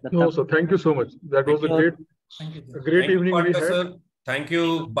 No, sir. Thank you so much. That was a great evening we had. Sir. Thank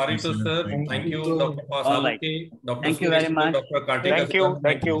you, Parito sir. Thank you, Dr. Pasaluke, Dr. Thank you very much. Dr. Kartika.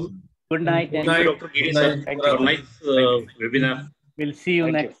 Thank you. Good night. Thank you, Dr. Giri, sir. For a nice webinar. We'll see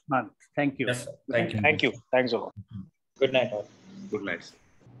you next month. Thank you. Yes, sir. Thank you. Thanks a lot. Good night all. Good night.